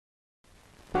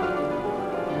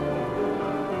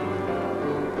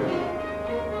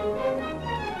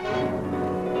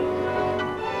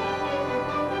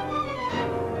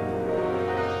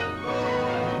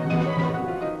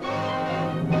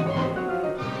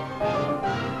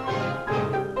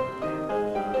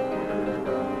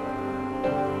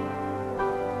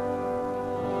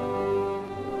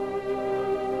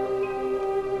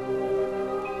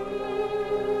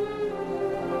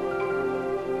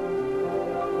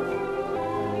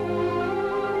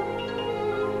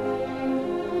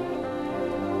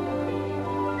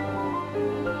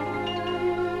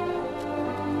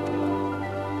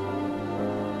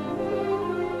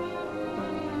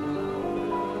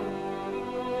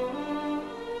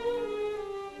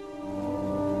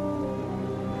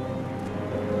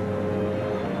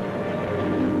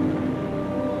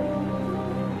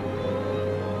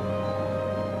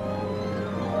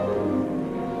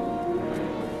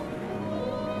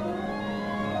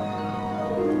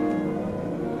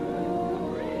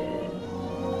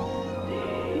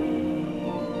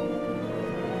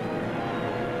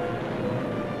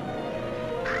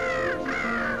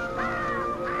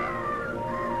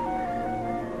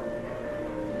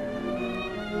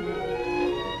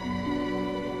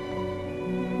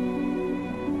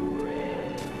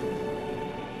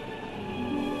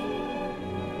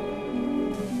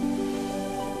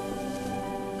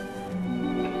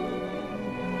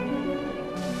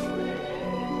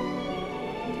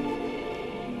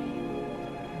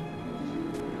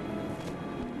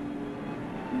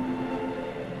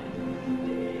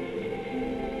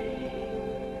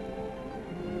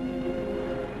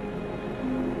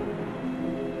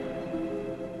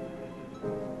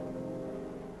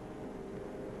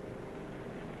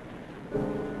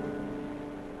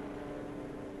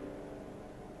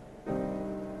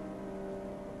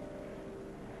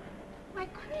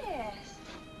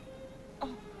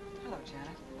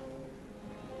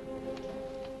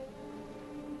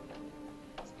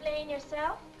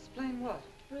yourself. Explain what?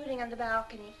 Brooding on the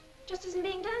balcony. Just isn't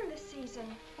being done this season.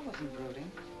 I wasn't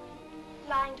brooding.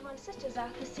 Lying to one's sisters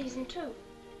out this season, too.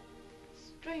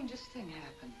 Strangest thing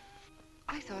happened.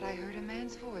 I thought I heard a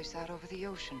man's voice out over the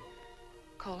ocean,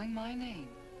 calling my name.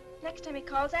 Next time he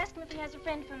calls, ask him if he has a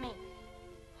friend for me.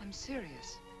 I'm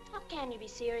serious. How can you be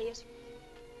serious?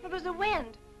 It was the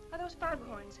wind, or those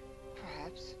foghorns.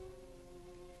 Perhaps.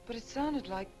 But it sounded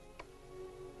like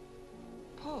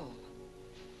Paul.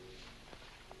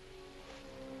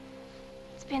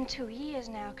 It's been 2 years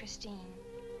now, Christine.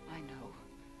 I know.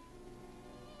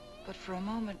 But for a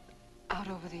moment, out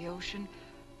over the ocean,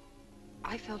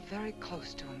 I felt very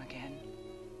close to him again.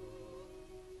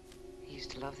 He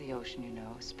used to love the ocean, you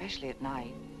know, especially at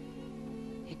night.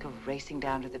 He'd go racing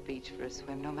down to the beach for a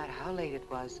swim, no matter how late it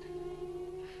was.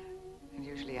 And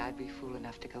usually I'd be fool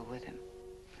enough to go with him.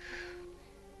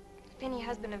 If any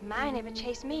husband of mine ever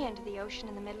chased me into the ocean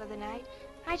in the middle of the night,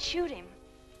 I'd shoot him.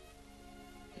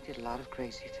 He did a lot of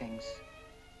crazy things,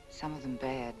 some of them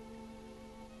bad.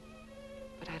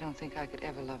 But I don't think I could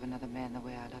ever love another man the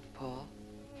way I love Paul.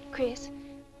 Chris,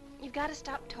 you've got to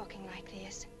stop talking like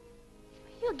this.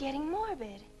 You're getting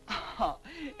morbid. Oh,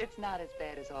 it's not as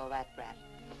bad as all that, Brat.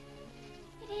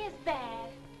 It is bad.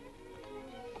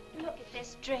 Look at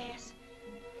this dress.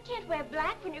 You can't wear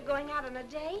black when you're going out on a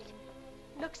date.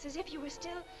 Looks as if you were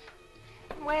still,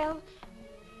 well...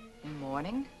 In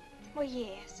mourning? Well,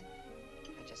 yes.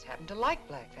 I just happen to like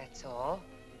black, that's all.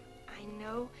 I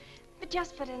know, but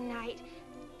just for tonight,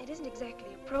 it isn't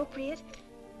exactly appropriate.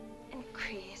 And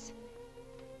Chris,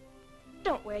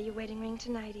 don't wear your wedding ring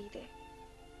tonight either.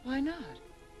 Why not?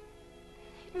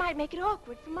 It might make it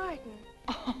awkward for Martin.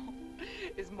 Oh,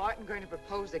 is Martin going to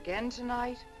propose again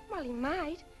tonight? Well, he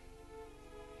might.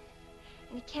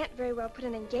 And he can't very well put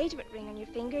an engagement ring on your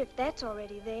finger if that's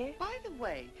already there. By the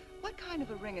way, what kind of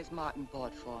a ring has Martin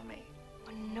bought for me?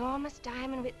 An enormous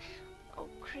diamond with... Oh,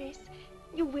 Chris,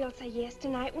 you will say yes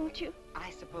tonight, won't you? I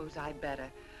suppose I better.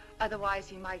 Otherwise,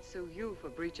 he might sue you for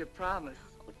breach of promise.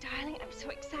 Oh, darling, I'm so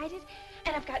excited.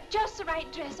 And I've got just the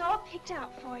right dress all picked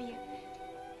out for you.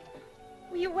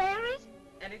 Will you wear it?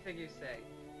 Anything you say.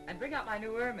 And bring out my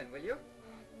new ermine, will you?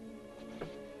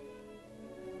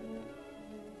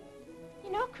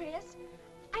 You know, Chris,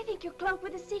 I think your cloak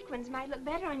with the sequins might look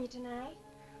better on you tonight.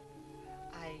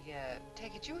 I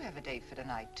take it you have a date for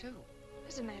tonight, too.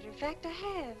 As a matter of fact, I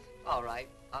have. All right.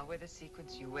 I'll wear the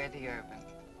sequins, you wear the ermine.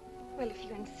 Well, if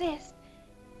you insist.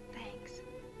 Thanks.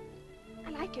 I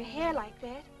like your hair like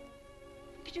that.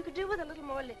 But you could do with a little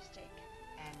more lipstick.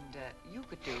 And you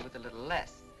could do with a little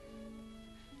less.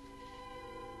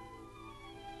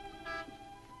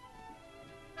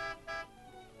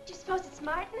 Do you suppose it's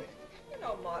Martin? You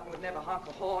know Martin would never honk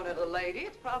a horn at a lady.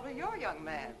 It's probably your young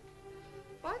man.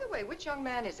 By the way, which young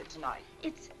man is it tonight?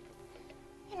 It's...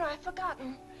 You know, I've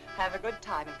forgotten. Have a good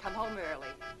time and come home early.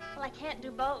 Well, I can't do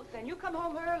both. Then you come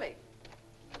home early.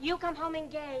 You come home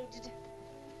engaged.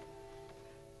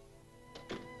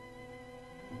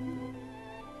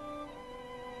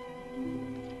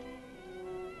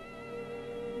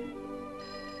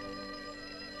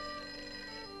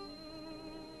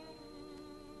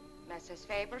 Mrs.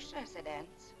 Faber's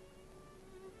residence?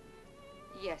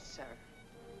 Yes, sir.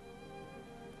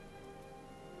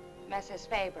 Mrs.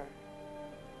 Faber.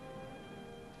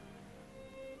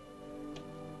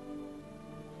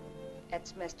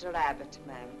 It's Mr. Abbott,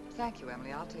 ma'am. Thank you,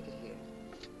 Emily. I'll take it here.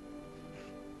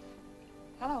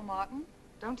 Hello, Martin.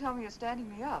 Don't tell me you're standing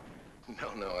me up.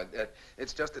 No,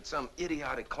 it's just that some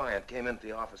idiotic client came into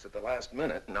the office at the last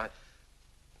minute, and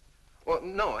well,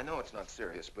 no, I know it's not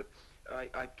serious, but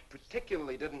I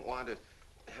particularly didn't want to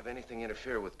have anything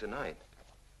interfere with tonight.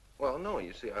 Well, no,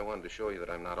 you see, I wanted to show you that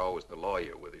I'm not always the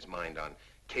lawyer with his mind on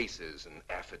cases and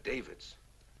affidavits.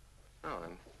 No,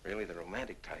 I'm really the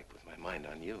romantic type with my mind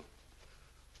on you.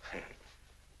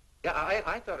 Yeah,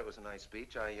 I thought it was a nice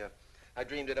speech. I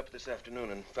dreamed it up this afternoon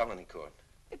in felony court.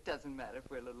 It doesn't matter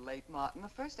if we're a little late, Martin. The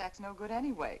first act's no good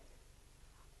anyway.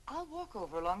 I'll walk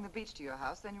over along the beach to your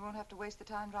house, then you won't have to waste the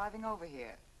time driving over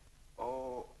here.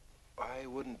 Oh, I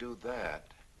wouldn't do that.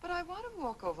 But I want to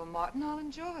walk over, Martin. I'll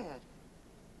enjoy it.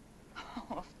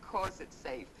 Oh, of course it's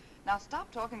safe. Now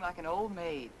stop talking like an old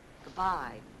maid.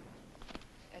 Goodbye.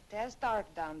 It is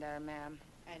dark down there, ma'am.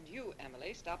 And you,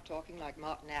 Emily, stop talking like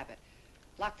Martin Abbott.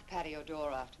 Lock the patio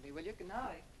door after me, will you? Good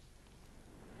night.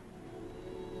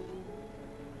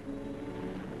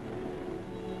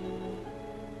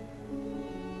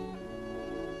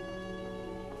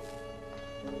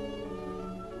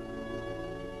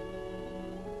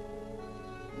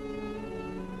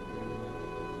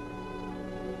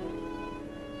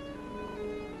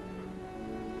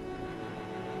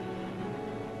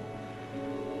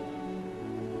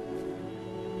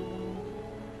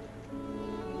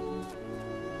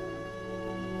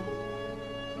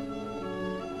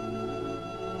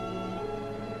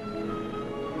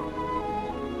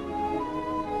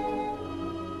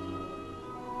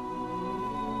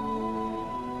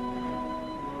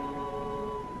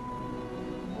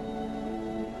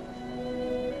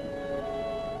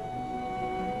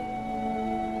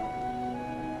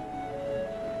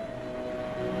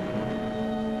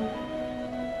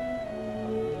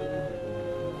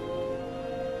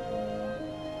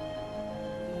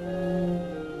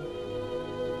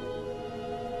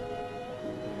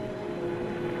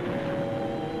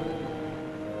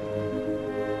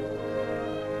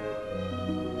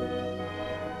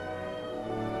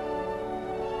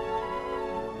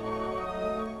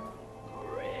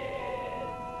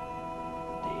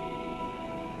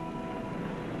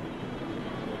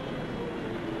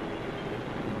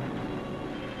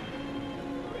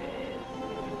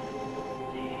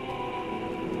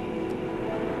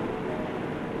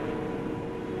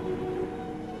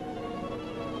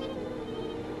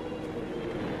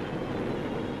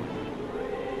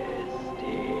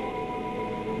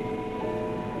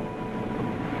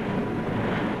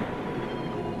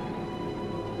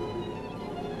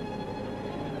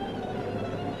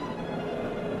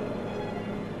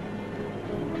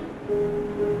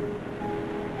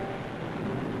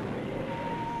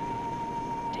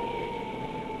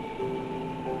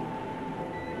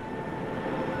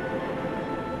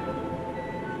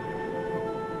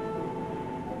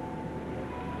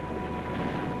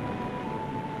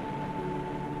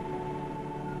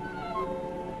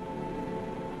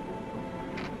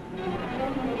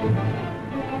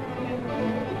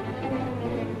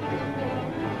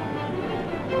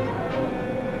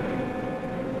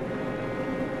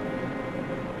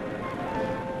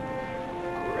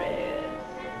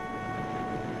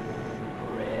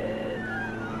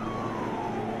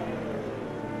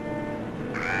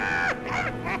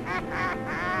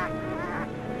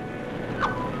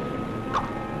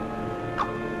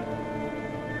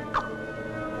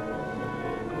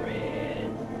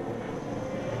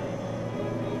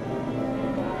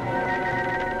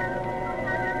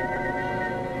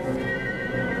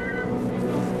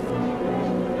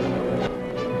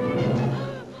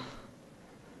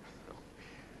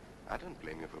 I don't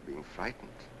blame you for being frightened.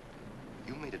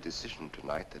 You made a decision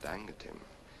tonight that angered him,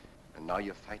 and now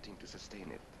you're fighting to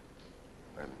sustain it.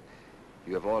 Well,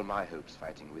 you have all my hopes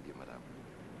fighting with you, madame.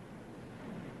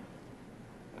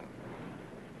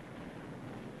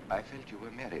 I felt you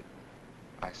were married.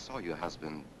 I saw your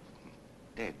husband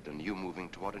dead and you moving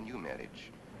toward a new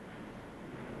marriage.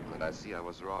 And I see I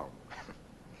was wrong.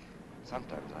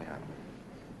 Sometimes I am.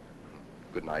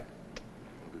 Good night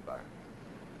and goodbye.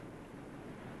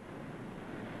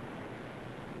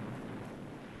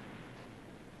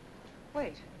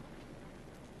 Wait.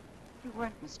 You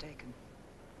weren't mistaken.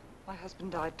 My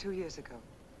husband died 2 years ago.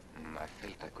 I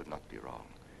felt I could not be wrong.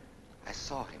 I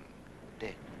saw him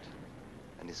dead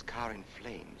and his car in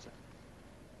flames.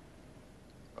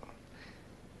 Oh,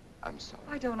 I'm sorry.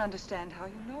 I don't understand how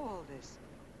you know all this.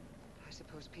 I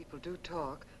suppose people do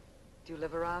talk. Do you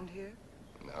live around here?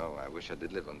 No, I wish I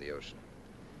did live on the ocean.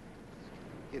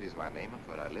 Here is my name and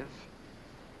where I live.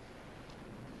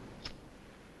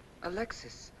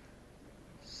 Alexis.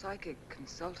 Psychic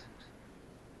consultant.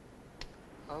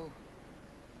 Oh.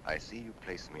 I see you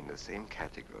place me in the same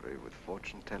category with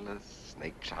fortune tellers,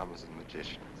 snake charmers, and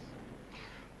magicians.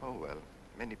 Oh, well,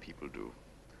 many people do.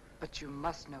 But you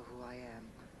must know who I am.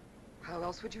 How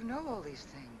else would you know all these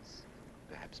things?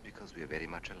 Perhaps because we are very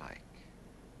much alike.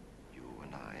 You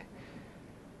and I.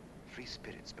 Free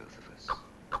spirits, both of us.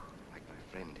 Like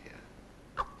my friend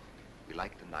here. We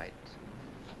like the night,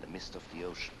 the mist of the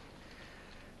ocean.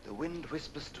 The wind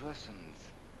whispers to us and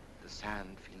the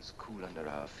sand feels cool under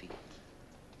our feet.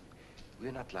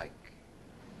 We're not like,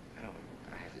 oh,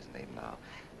 I have his name now,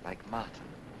 like Martin.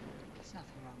 There's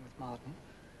nothing wrong with Martin.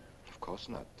 Of course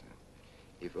not.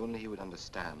 If only he would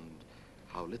understand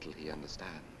how little he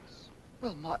understands.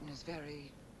 Well, Martin is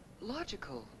very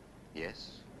logical.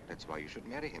 Yes, that's why you should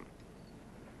marry him.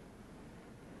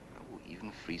 Oh,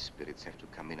 even free spirits have to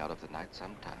come in out of the night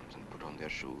sometimes and put on their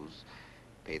shoes,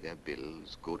 pay their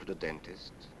bills, go to the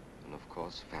dentist, and of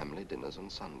course, family dinners on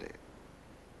Sunday.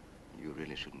 You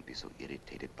really shouldn't be so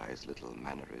irritated by his little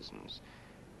mannerisms,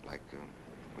 like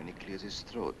when he clears his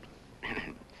throat,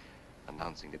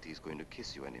 announcing that he's going to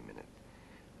kiss you any minute,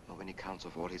 or when he counts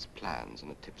off all his plans on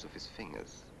the tips of his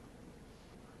fingers.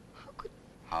 How could...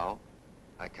 How?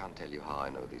 I can't tell you how I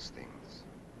know these things.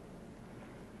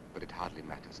 But it hardly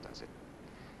matters, does it?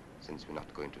 Since we're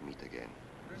not going to meet again.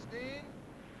 Christine?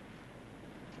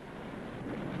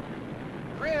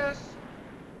 Chris!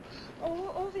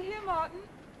 Oh, over here, Martin.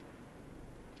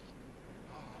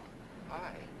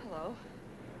 Hi. Hello.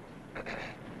 Well,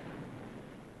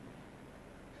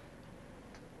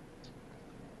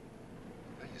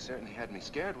 you certainly had me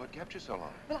scared. What kept you so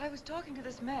long? Well, I was talking to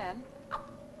this man.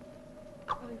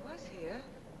 Well, he was here.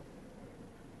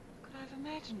 Could I have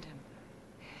imagined him?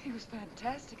 He was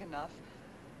fantastic enough.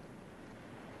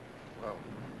 Well,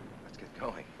 let's get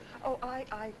going. Oh,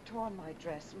 I torn my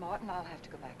dress. Martin, I'll have to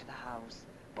go back to the house.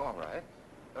 All right.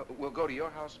 We'll go to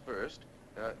your house first,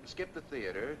 skip the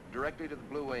theater, directly to the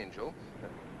Blue Angel.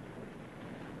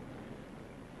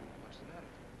 What's the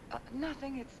matter?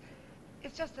 Nothing.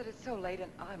 It's just that it's so late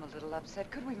and I'm a little upset.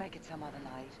 Could we make it some other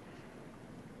night?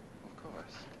 Of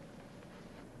course.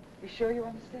 You sure you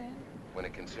understand? When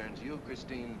it concerns you,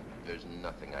 Christine, there's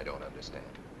nothing I don't understand.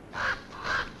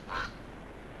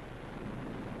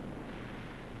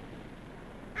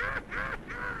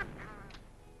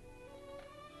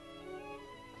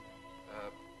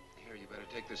 Here, you better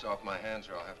take this off my hands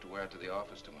or I'll have to wear it to the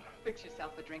office tomorrow. Fix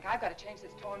yourself a drink. I've got to change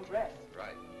this torn dress.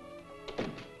 Right.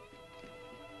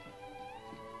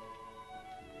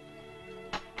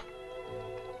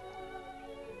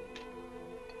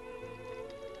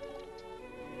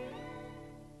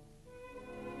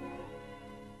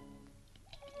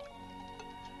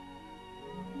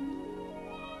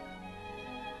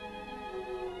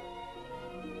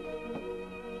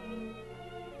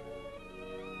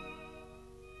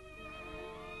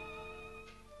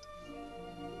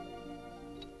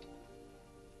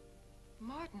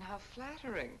 How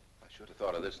flattering. I should have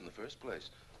thought of this in the first place.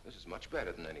 This is much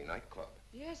better than any nightclub.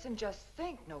 Yes, and just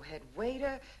think, no head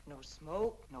waiter, no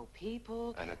smoke, no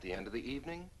people. And at the end of the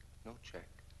evening, no check.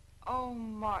 Oh,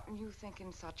 Martin, you think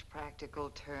in such practical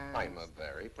terms. I'm a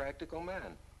very practical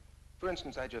man. For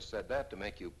instance, I just said that to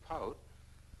make you pout.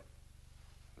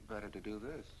 But better to do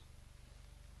this.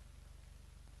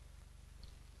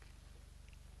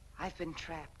 I've been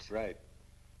trapped. Right.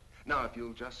 Now, if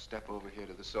you'll just step over here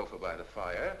to the sofa by the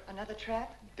fire. Another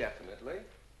trap? Definitely.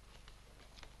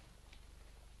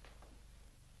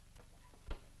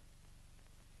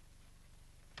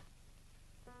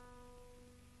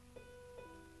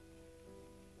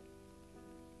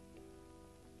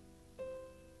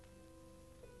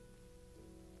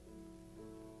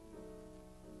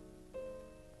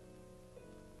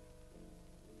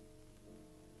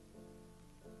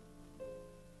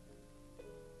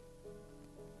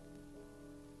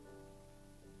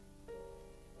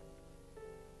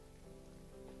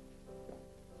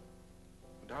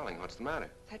 Darling, what's the matter?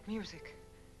 That music.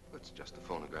 It's just a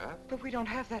phonograph. But we don't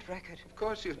have that record. Of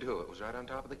course you do. It was right on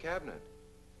top of the cabinet.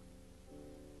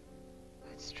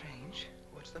 That's strange.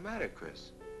 What's the matter,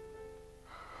 Chris?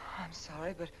 I'm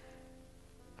sorry, but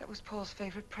that was Paul's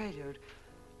favorite prelude.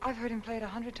 I've heard him play it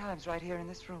 100 times right here in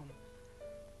this room.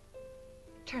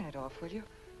 Turn it off, will you?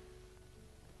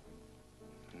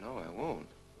 No, I won't.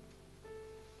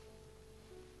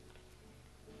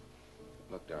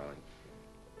 Look, darling,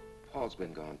 Paul's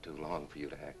been gone too long for you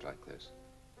to act like this.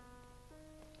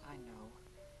 I know.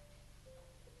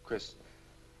 Chris,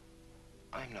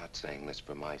 I'm not saying this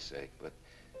for my sake, but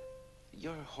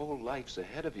your whole life's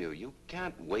ahead of you. You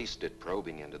can't waste it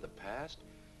probing into the past.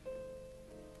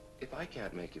 If I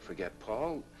can't make you forget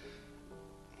Paul,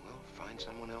 well, find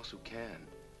someone else who can.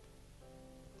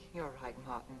 You're right,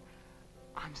 Martin.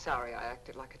 I'm sorry I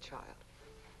acted like a child.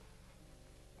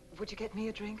 Would you get me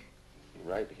a drink?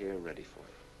 Right here, ready for you.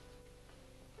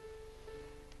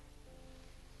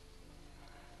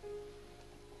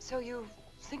 So you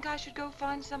think I should go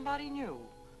find somebody new?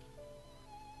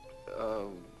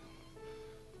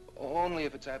 Only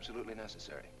if it's absolutely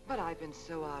necessary. But I've been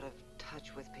so out of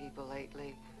touch with people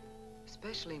lately,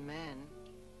 especially men.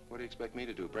 What do you expect me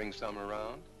to do, bring some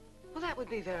around? Well, that would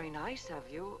be very nice of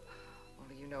you.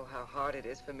 Only you know how hard it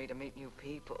is for me to meet new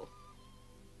people.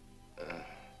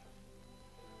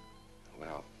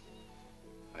 Well,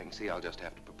 I can see I'll just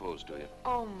have to propose to you.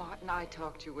 Oh, Martin, I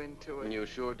talked you into it. You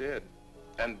sure did.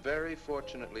 And very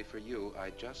fortunately for you, I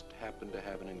just happened to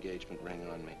have an engagement ring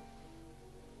on me.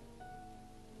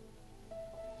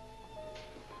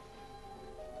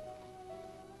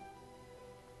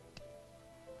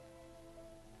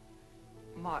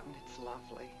 Martin, it's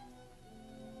lovely.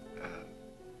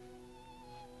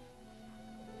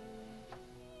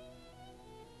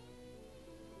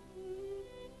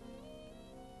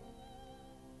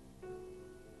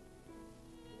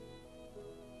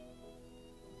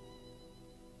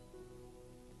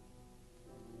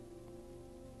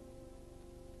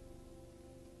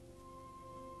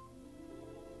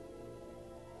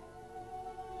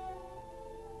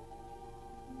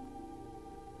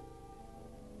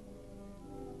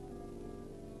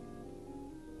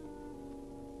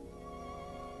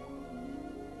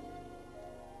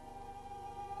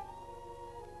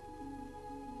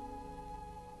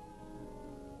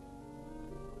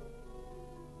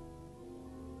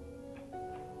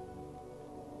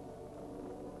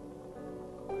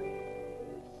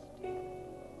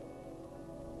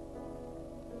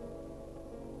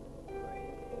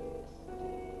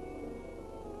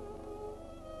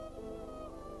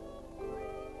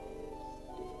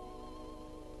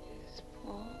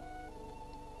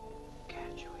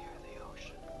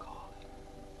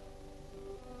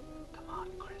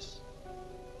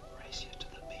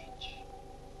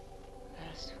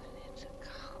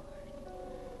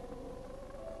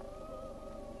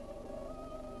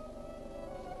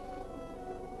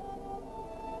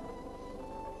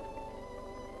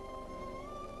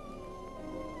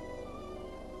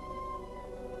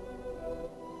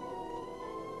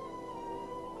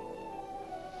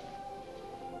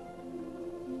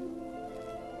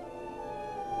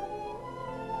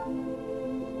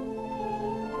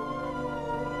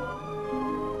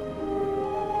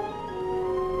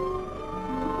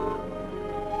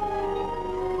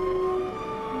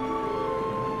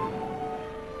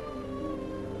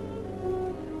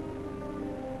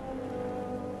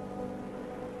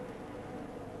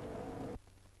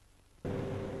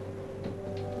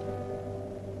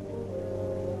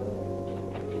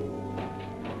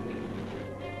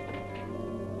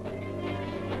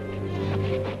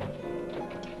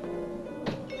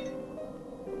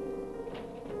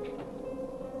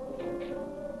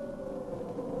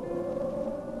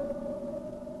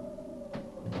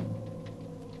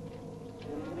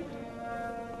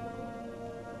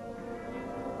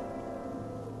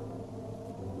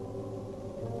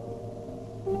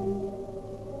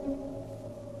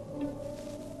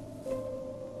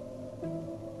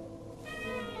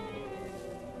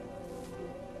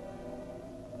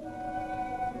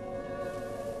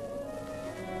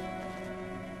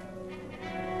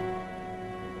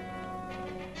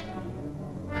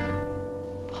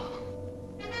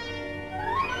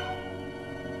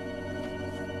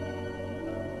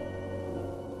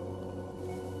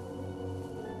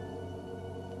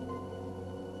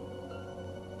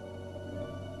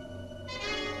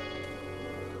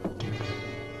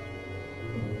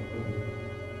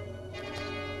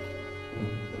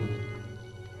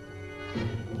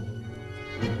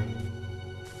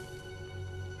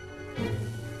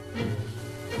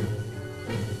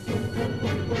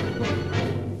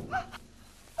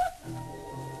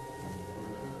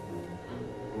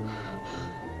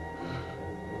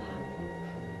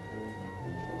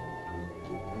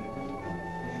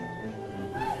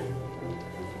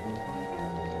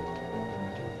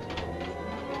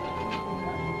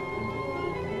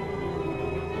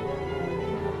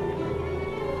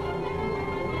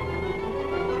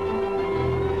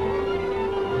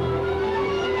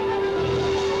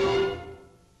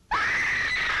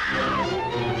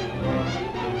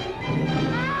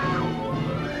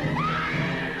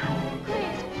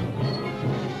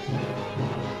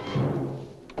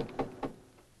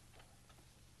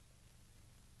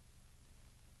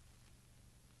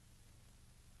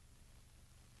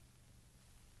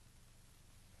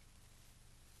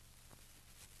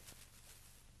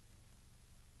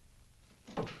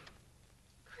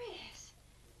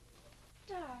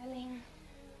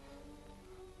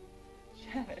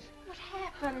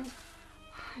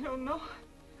 don't know.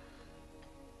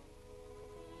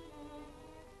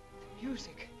 The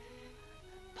music.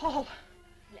 Paul.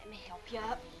 Let me help you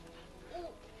up. Ooh.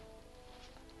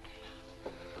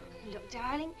 Look,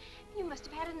 darling, you must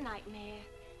have had a nightmare.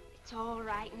 It's all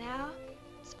right now.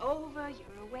 It's over,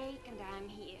 you're awake, and I'm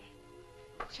here.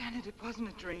 Janet, it wasn't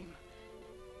a dream.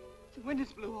 The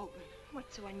windows blew open.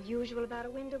 What's so unusual about a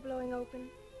window blowing open?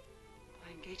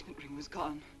 My engagement ring was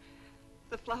gone.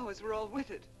 The flowers were all with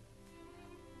it.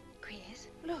 Chris,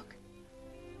 look.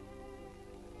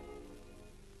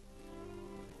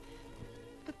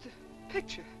 But the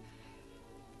picture.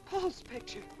 Paul's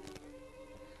picture.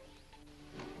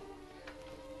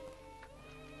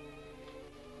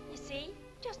 You see?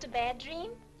 Just a bad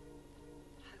dream.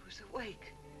 I was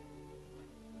awake.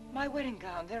 My wedding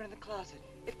gown there in the closet.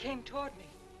 It came toward me.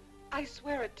 I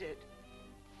swear it did.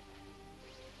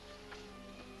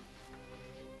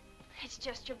 It's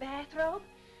just your bathrobe.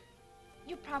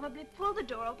 You probably pulled the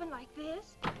door open like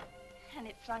this, and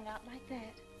it flung out like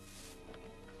that.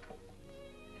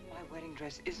 And my wedding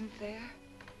dress isn't there?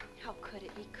 How could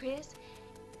it be, Chris?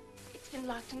 It's been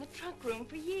locked in the trunk room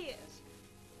for years.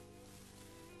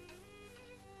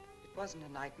 It wasn't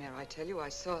a nightmare, I tell you. I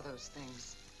saw those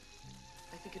things.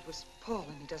 I think it was Paul,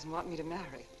 and he doesn't want me to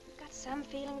marry. I've got some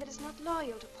feeling that it's not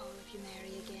loyal to Paul if you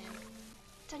marry again.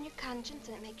 It's on your conscience,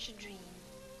 and it makes you dream.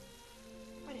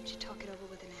 Why don't you talk it over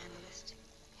with an analyst?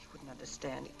 He wouldn't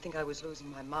understand. He'd think I was losing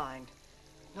my mind.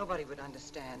 Nobody would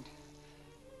understand.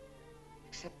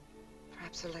 Except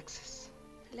perhaps Alexis.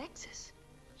 Alexis?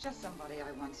 Just somebody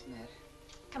I once met.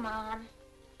 Come on.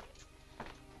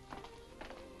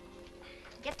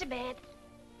 Get to bed.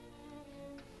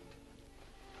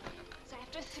 It's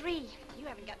after 3. You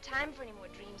haven't got time for any more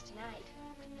dreams tonight.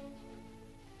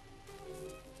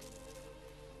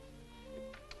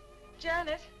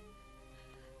 Janet,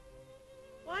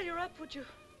 while you're up, would you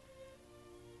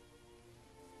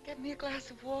get me a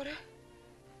glass of water?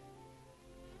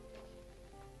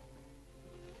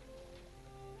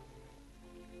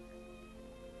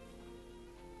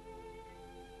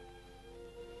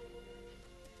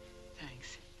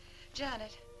 Thanks.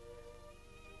 Janet.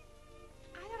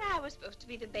 I thought I was supposed to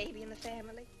be the baby in the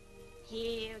family.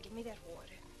 Here, give me that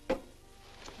water.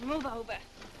 Move over,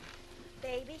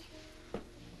 baby.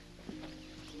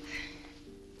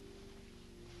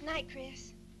 Night,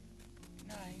 Chris.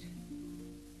 Night.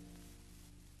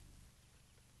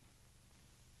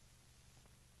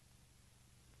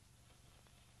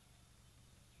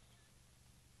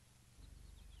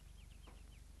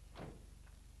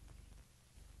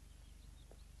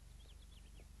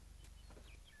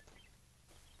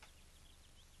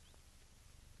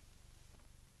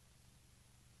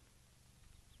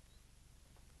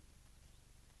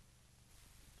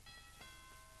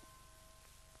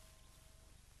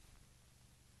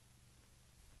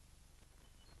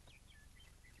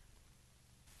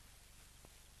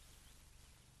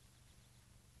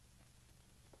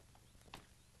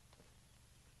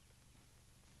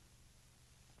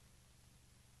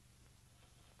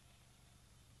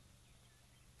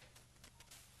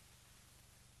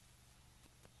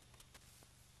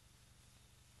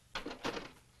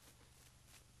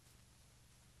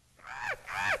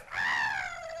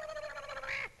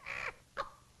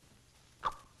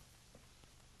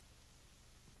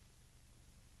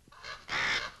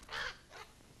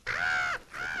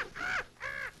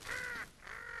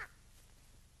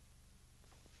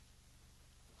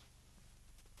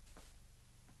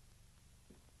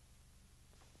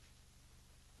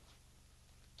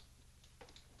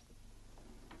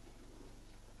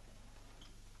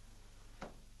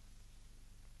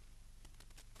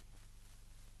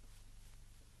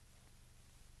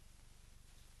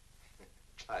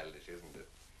 Childish, isn't it?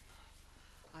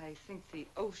 I think the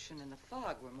ocean and the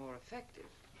fog were more effective.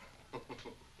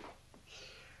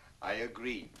 I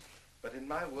agree. But in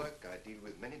my work, I deal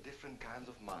with many different kinds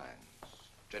of minds.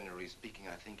 Generally speaking,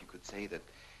 I think you could say that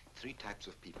 3 types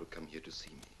of people come here to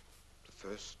see me. The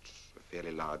first, a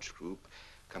fairly large group,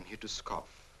 come here to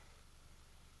scoff.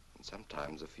 And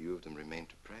sometimes a few of them remain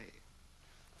to pray.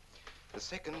 The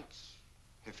second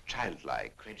have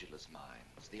childlike, credulous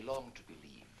minds. They long to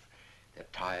believe. They're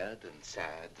tired and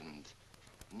sad and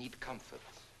need comfort.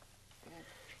 And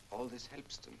all this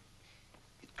helps them.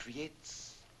 It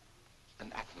creates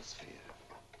an atmosphere,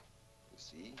 you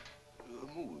see,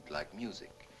 a mood like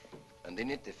music. And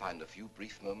in it they find a few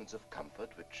brief moments of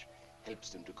comfort which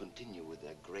helps them to continue with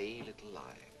their gray little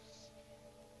lives.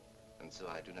 And so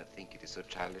I do not think it is so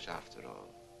childish after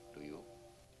all, do you?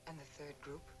 And the third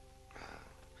group?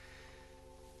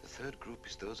 The third group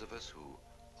is those of us who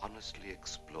honestly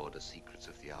explore the secrets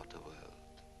of the outer world.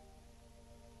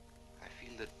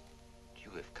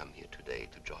 to have come here today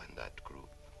to join that group.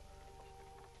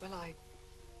 Well, I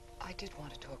did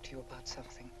want to talk to you about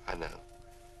something. I know.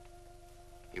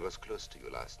 He was close to you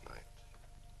last night.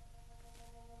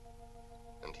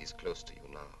 And he's close to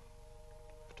you now.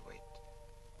 But wait.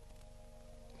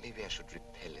 Maybe I should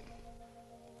repel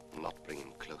him. Not bring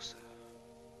him closer.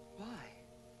 Why?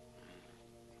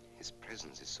 His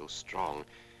presence is so strong,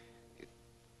 it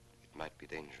might be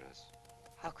dangerous.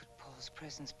 How could Paul's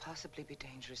presence possibly be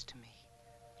dangerous to me?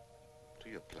 To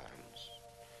your plans.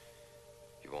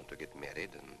 You want to get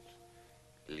married and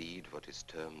lead what is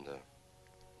termed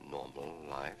a normal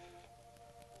life.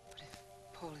 But if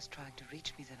Paul is trying to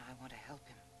reach me, then I want to help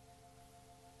him.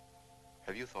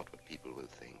 Have you thought what people will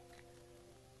think?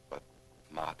 What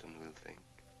Martin will think?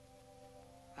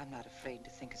 I'm not afraid to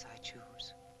think as I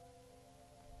choose.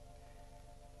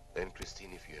 Then,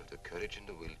 Christine, if you have the courage and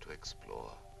the will to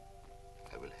explore,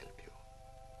 I will help you.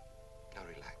 Now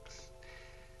relax.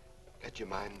 Let your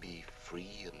mind be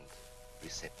free and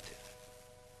receptive.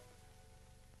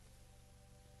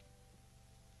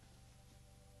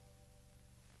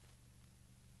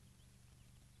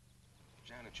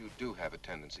 Janet, you do have a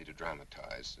tendency to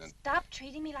dramatize, and... Stop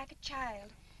treating me like a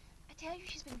child. I tell you,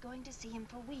 she's been going to see him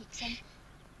for weeks, and...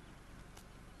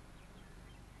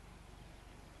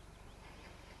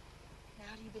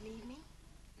 Now do you believe me?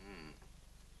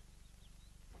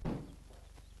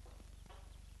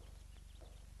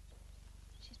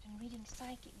 She's been reading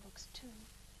psychic books, too.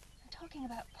 And talking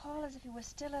about Paul as if he were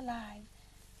still alive.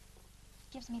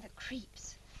 It gives me the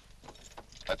creeps.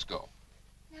 Let's go.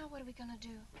 Now what are we gonna do?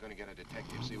 We're gonna get a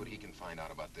detective, see what he can find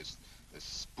out about this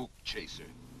spook chaser.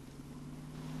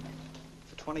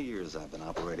 For 20 years, I've been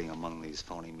operating among these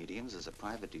phony mediums as a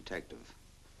private detective.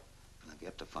 And I've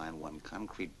yet to find one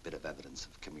concrete bit of evidence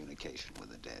of communication with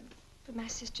the dead. But my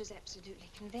sister's absolutely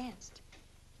convinced.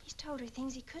 He's told her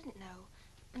things he couldn't know,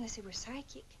 unless he were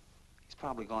psychic. He's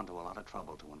probably gone to a lot of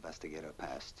trouble to investigate her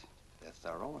past. They're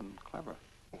thorough and clever.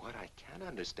 What I can't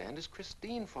understand is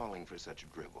Christine falling for such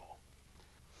drivel.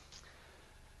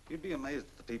 You'd be amazed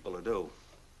at the people who do.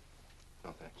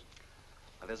 No, thanks.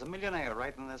 Now, there's a millionaire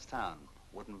right in this town.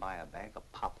 Wouldn't buy a bag of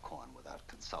popcorn without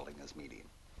consulting his medium.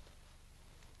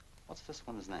 What's this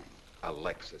one's name?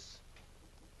 Alexis.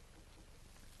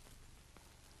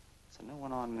 It's a new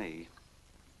one on me.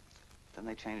 Then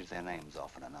they change their names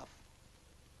often enough.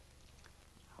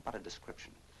 How about a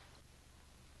description?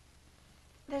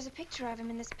 There's a picture of him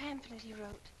in this pamphlet he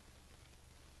wrote.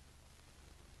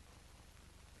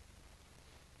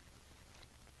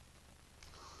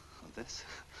 This?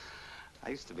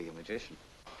 I used to be a magician.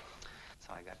 That's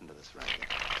how I got into this racket.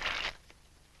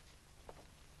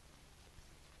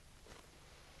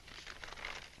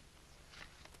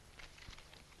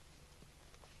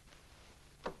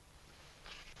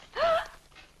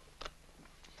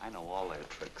 I know all their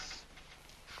tricks.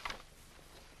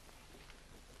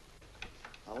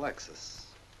 Alexis.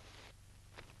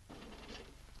 I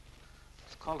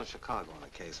was called to Chicago on a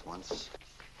case once.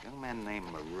 A young man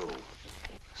named LaRue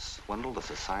swindled a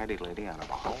society lady out of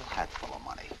a whole hatful of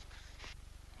money.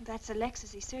 That's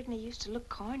Alexis. He certainly used to look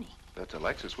corny. That's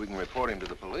Alexis. We can report him to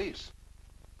the police.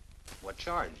 What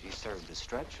charge? He served his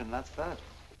stretch, and that's that.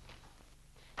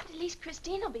 But at least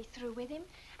Christine will be through with him.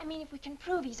 I mean, if we can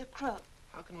prove he's a crook.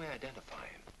 How can we identify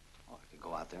him? Well, if you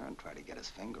go out there and try to get his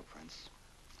fingerprints.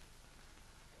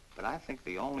 But I think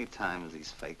the only times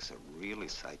these fakes are really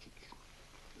psychic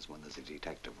is when there's a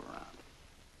detective around.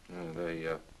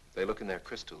 They look in their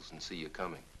crystals and see you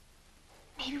coming.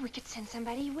 Maybe we could send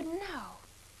somebody you wouldn't know.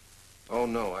 Oh,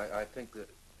 no, I think that...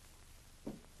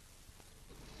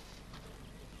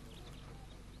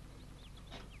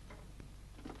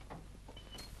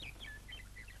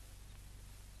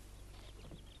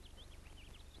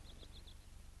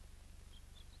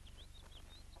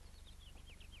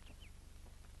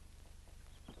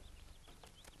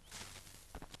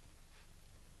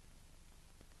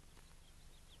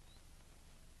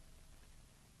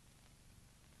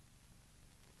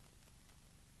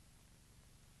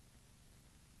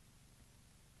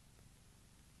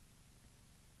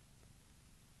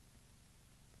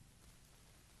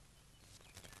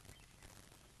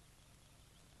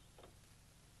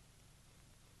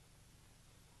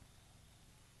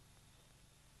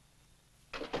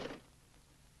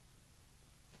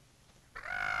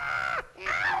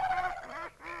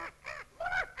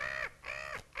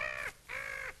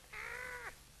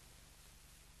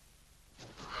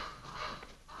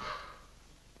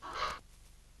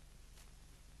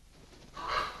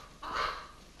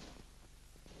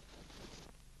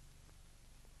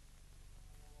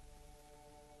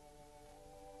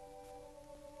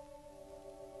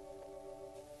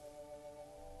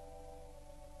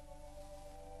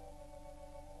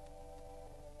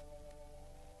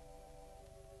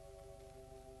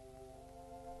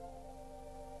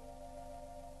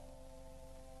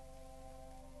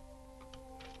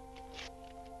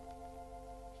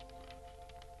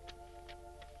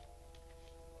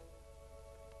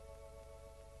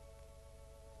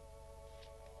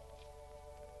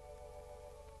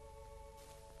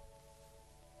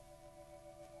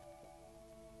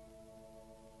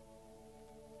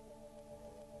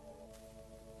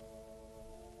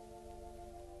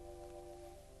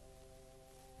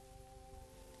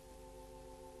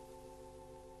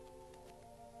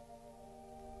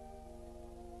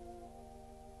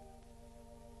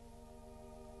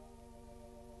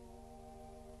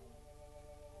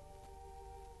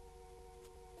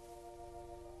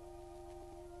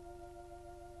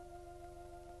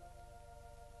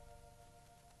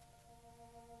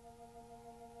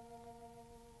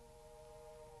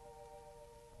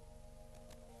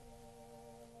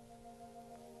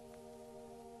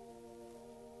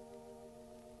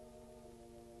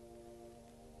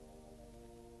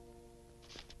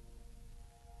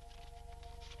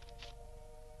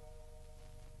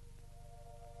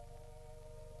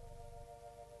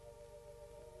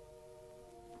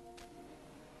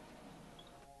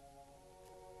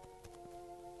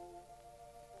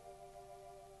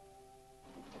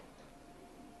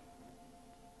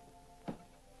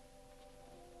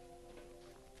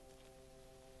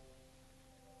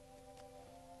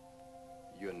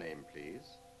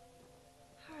 please?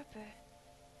 Harper.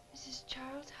 Mrs.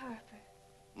 Charles Harper.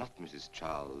 Not Mrs.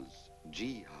 Charles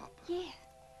G. Harper. Yeah.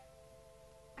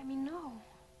 I mean, no.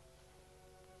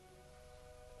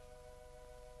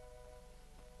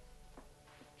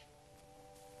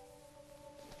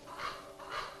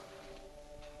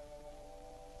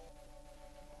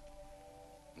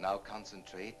 Now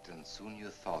concentrate, and soon your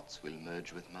thoughts will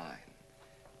merge with mine.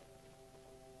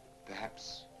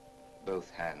 Perhaps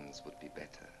both hands would be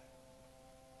better.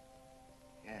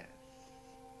 Yes,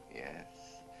 yes.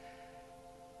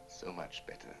 So much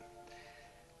better.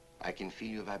 I can feel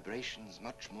your vibrations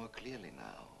much more clearly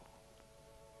now.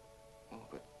 Oh,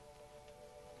 but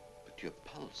your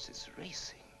pulse is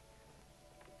racing.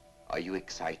 Are you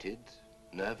excited?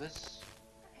 Nervous?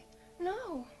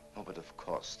 No. Oh, but of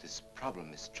course, this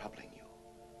problem is troubling you.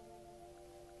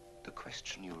 The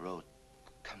question you wrote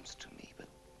comes to me,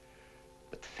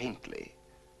 but faintly,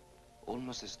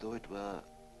 almost as though it were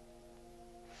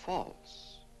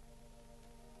false.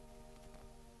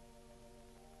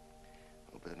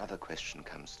 Oh, but another question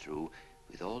comes through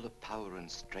with all the power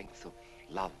and strength of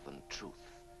love and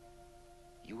truth.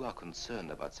 You are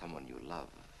concerned about someone you love,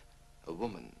 a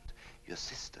woman, your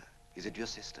sister. Is it your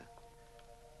sister?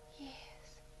 Yes.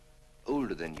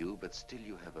 Older than you, but still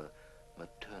you have a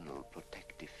maternal,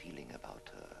 protective feeling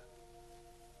about her.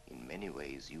 In many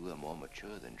ways, you are more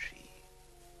mature than she.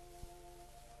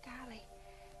 Golly,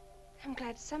 I'm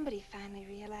glad somebody finally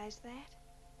realized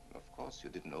that. Of course,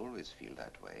 you didn't always feel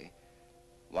that way.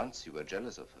 Once you were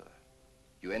jealous of her.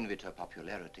 You envied her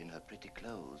popularity in her pretty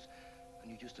clothes,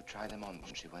 and you used to try them on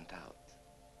when she went out.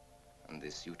 And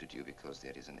this suited you because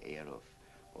there is an air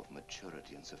of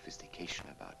maturity and sophistication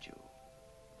about you.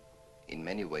 In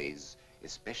many ways,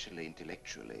 especially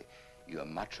intellectually, you are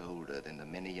much older than the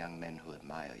many young men who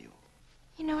admire you.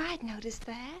 You know, I'd noticed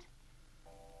that.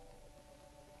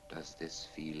 Does this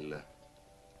feel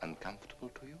uncomfortable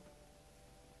to you?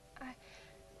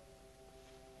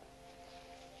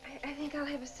 I think I'll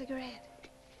have a cigarette.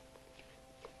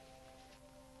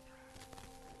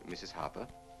 Mrs. Harper?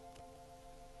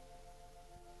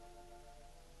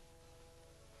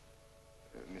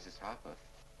 Mrs. Harper?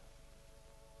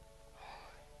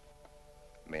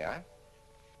 May I?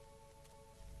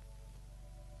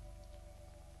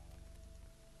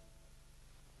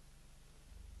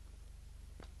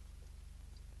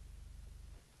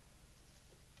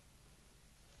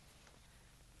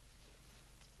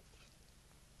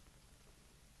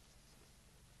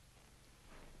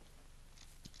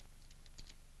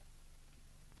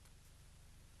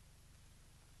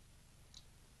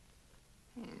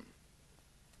 What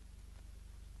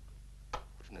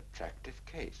an attractive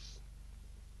case.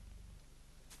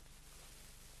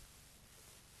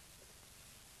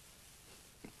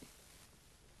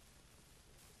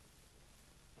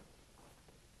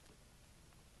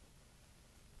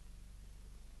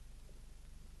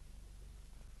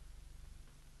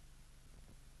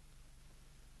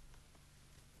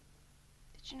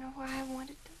 Did you know why I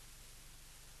wanted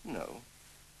them? No.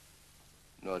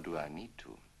 Nor do I need to.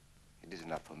 It is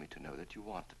enough for me to know that you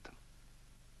wanted them.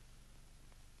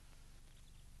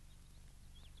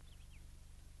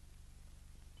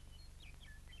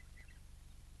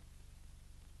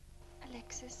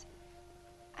 Alexis,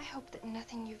 I hope that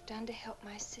nothing you've done to help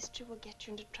my sister will get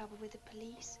you into trouble with the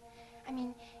police. I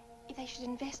mean, if they should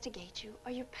investigate you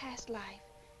or your past life,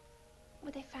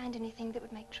 would they find anything that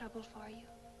would make trouble for you?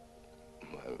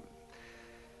 Well,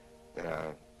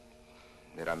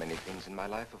 there are many things in my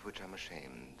life of which I'm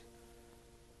ashamed.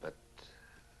 But,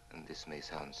 and this may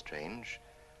sound strange,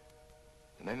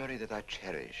 the memory that I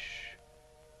cherish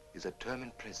is a term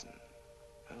in prison.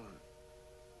 Oh,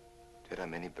 there are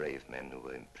many brave men who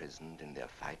were imprisoned in their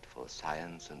fight for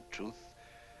science and truth,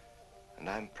 and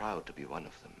I'm proud to be one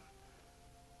of them.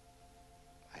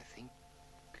 I think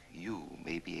you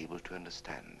may be able to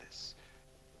understand this.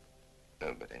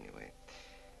 No, but anyway,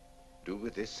 do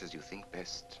with this as you think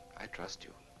best. I trust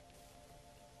you.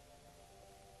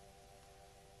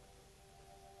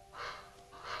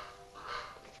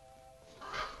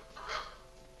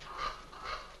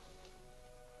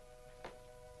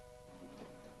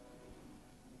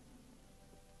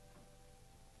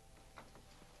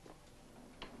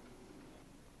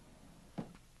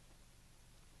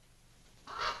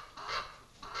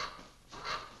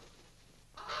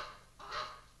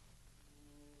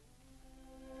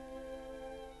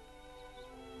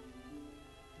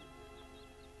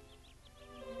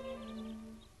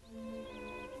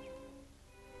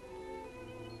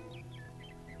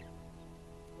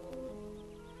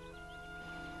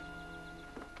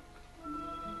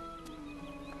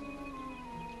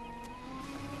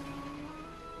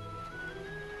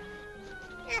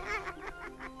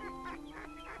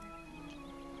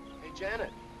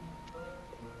 Janet.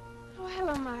 Oh,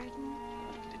 hello, Martin.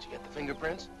 Did you get the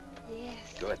fingerprints?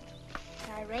 Yes. Good.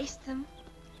 I erased them.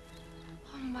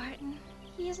 Oh, Martin,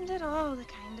 he isn't at all the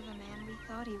kind of a man we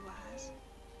thought he was.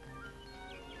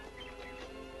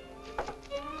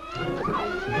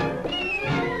 Thank you.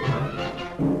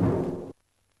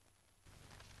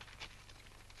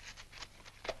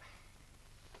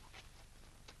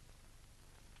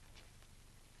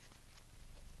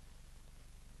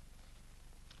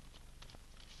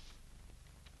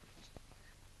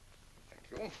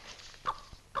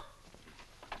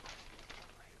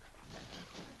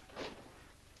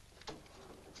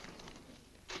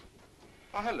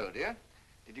 Oh, hello, dear.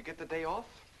 Did you get the day off?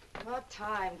 What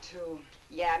time to?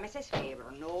 Yeah, Mrs. Faber.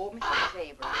 No, Mrs.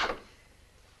 Faber.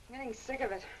 I'm getting sick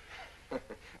of it.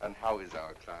 And how is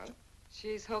our client?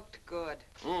 She's hooked good.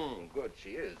 Good,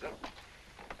 she is.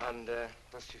 And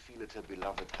does she feel that her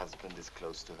beloved husband is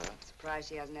close to her? Surprised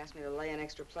she hasn't asked me to lay an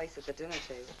extra place at the dinner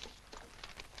table.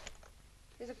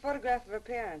 Here's a photograph of her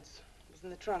parents. It was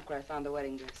in the trunk where I found the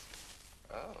wedding dress.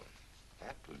 Oh,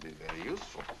 that will be very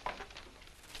useful.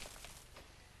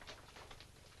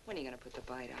 When are you going to put the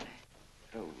bite on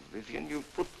it? Oh, Vivian, you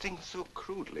put things so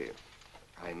crudely.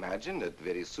 I imagine that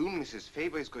very soon Mrs.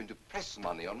 Faber is going to press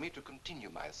money on me to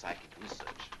continue my psychic research.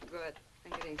 Good.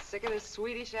 I'm getting sick of this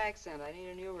Swedish accent. I need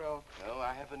a new role. Oh,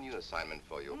 I have a new assignment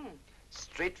for you.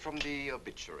 Straight from the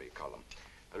obituary column.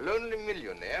 A lonely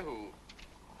millionaire who...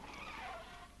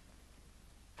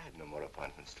 I have no more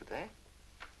appointments today.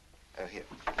 Here.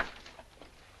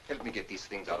 Help me get these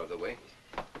things out of the way.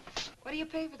 What do you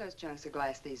pay for those chunks of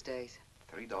glass these days?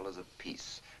 $3 a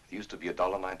piece. It used to be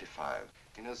 $1.95.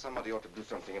 You know, somebody ought to do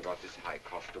something about this high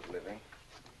cost of living.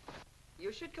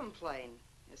 You should complain.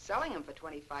 You're selling them for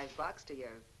 25 bucks to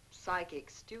your psychic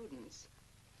students.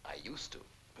 I used to.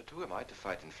 But who am I to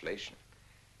fight inflation?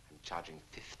 I'm charging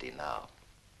 50 now.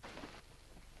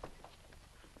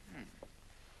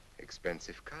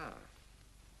 Expensive car.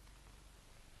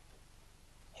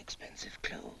 Expensive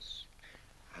clothes.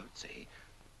 I would say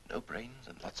no brains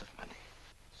and lots of money.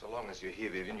 So long as you're here,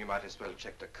 Vivian, you might as well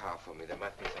check the car for me. There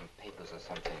might be some papers or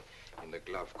something in the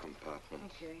glove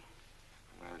compartment. Okay.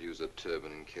 I'll use a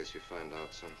turban in case you find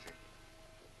out something.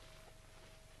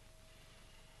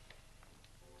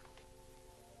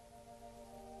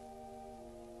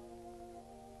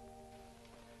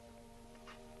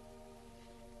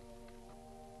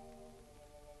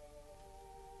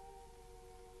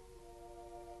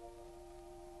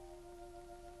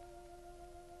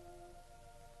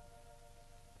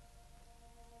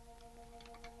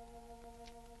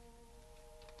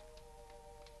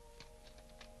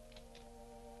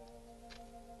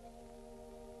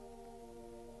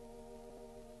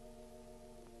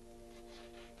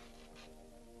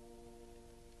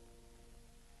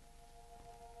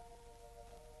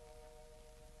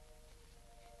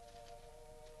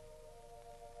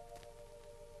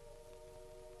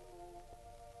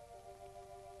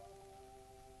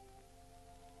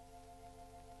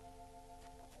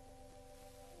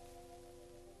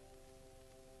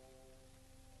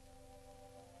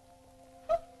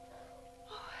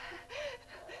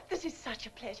 This is such a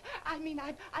pleasure. I mean,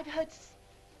 I've heard...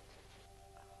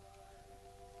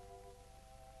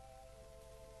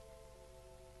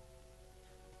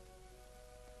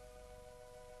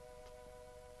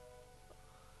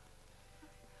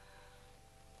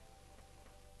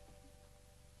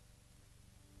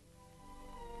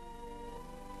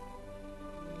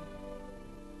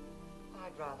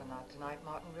 I'd rather not tonight,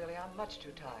 Martin, really. I'm much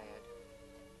too tired.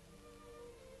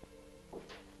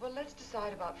 Well, let's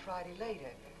decide about Friday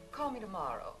later. Call me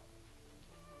tomorrow.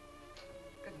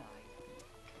 Good night.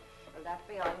 Will that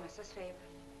be all, Mrs. Faber?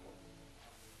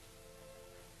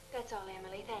 That's all,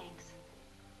 Emily. Thanks.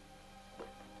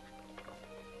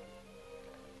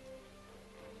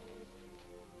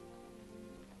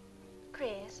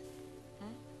 Chris,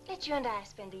 let you and I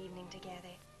spend the evening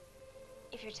together.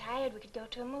 If you're tired, we could go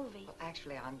to a movie. Well,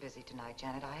 actually, I'm busy tonight,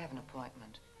 Janet. I have an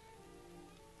appointment.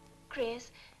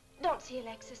 Chris, don't see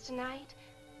Alexis tonight.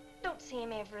 Don't see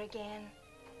him ever again.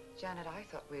 Janet, I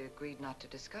thought we agreed not to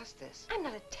discuss this. I'm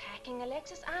not attacking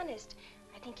Alexis, honest.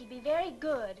 I think he'd be very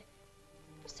good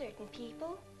for certain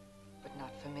people. But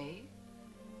not for me?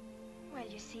 Well,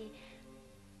 you see,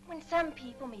 when some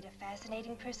people meet a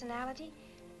fascinating personality,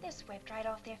 they're swept right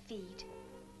off their feet.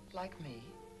 Like me?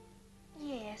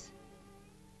 Yes.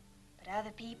 But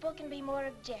other people can be more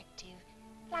objective,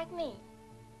 like me.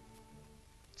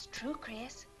 It's true,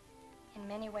 Chris. In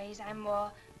many ways, I'm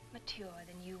more mature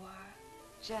than you are.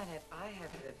 Janet, I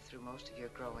have lived through most of your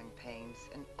growing pains,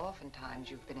 and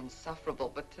oftentimes you've been insufferable,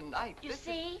 but tonight, You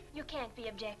see, you can't be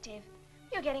objective.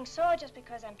 You're getting sore just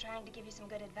because I'm trying to give you some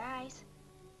good advice.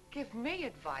 Give me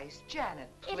advice, Janet,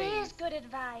 please. It is good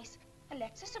advice.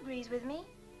 Alexis agrees with me.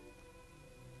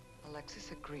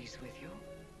 Alexis agrees with you.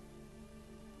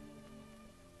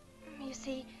 You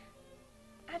see,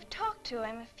 I've talked to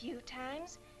him a few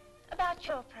times about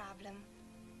your problem.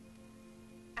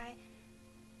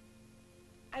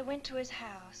 I went to his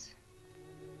house.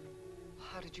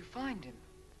 How did you find him?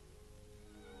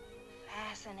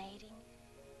 Fascinating.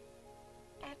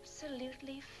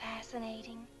 Absolutely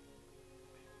fascinating.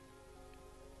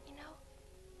 You know,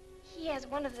 he has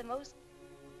one of the most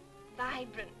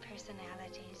vibrant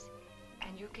personalities.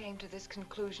 And you came to this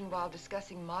conclusion while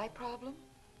discussing my problem?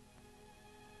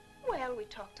 Well, we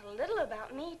talked a little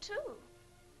about me, too.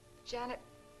 Janet,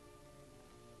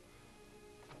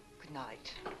 good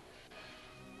night.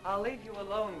 I'll leave you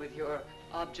alone with your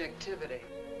objectivity.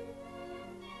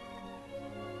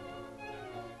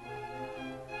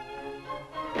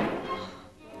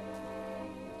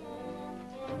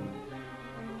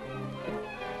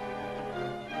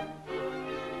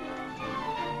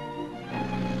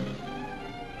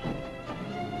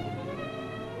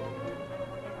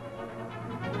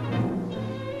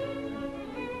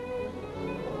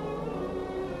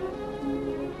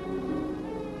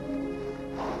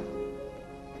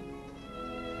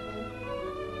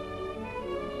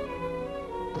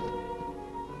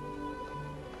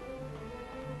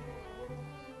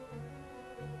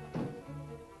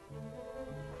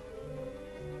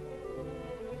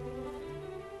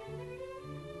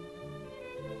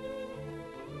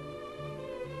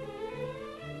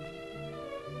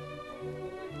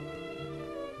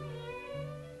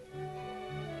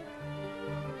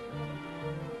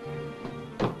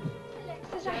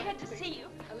 I had to see you.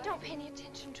 Don't pay any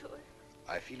attention to her.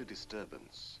 I feel a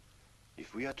disturbance.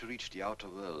 If we are to reach the outer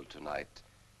world tonight,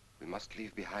 we must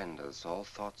leave behind us all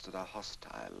thoughts that are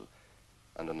hostile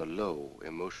and on a low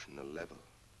emotional level.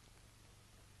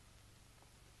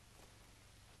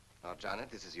 Now, Janet,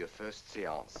 this is your first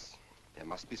seance. There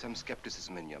must be some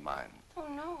skepticism in your mind. Oh,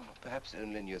 no. Perhaps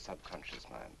only in your subconscious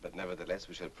mind, but nevertheless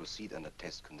we shall proceed under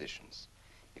test conditions.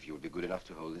 If you will be good enough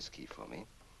to hold this key for me.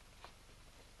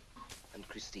 And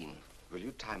Christine, will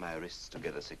you tie my wrists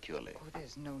together securely? Oh,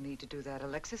 there's no need to do that,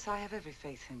 Alexis. I have every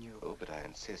faith in you. Oh, but I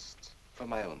insist, for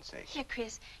my own sake. Here,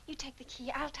 Chris, you take the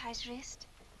key. I'll tie his wrist.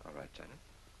 All right, Janet.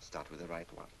 Start with the right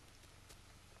one.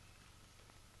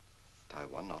 Tie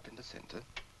one knot in the center.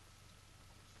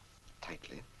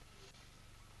 Tightly.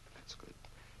 That's good.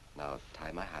 Now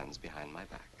tie my hands behind my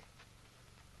back.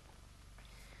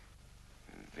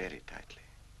 Very tightly.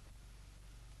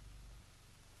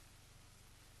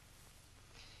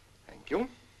 Thank you.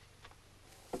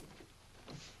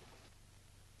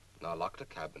 Now lock the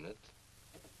cabinet.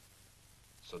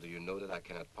 So do you know that I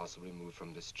cannot possibly move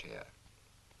from this chair?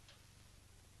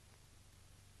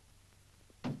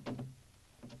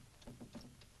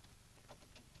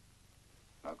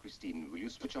 Now, Christine, will you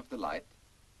switch off the light?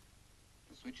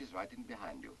 The switch is right in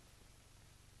behind you.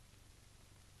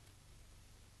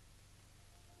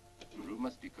 The room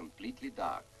must be completely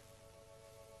dark.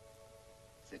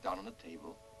 Sit down on the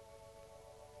table.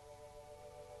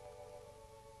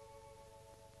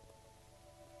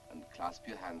 And clasp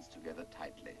your hands together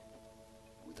tightly,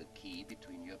 with a key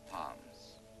between your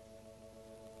palms.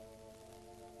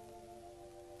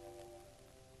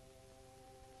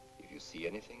 If you see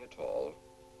anything at all,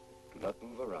 do not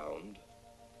move around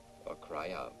or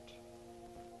cry out.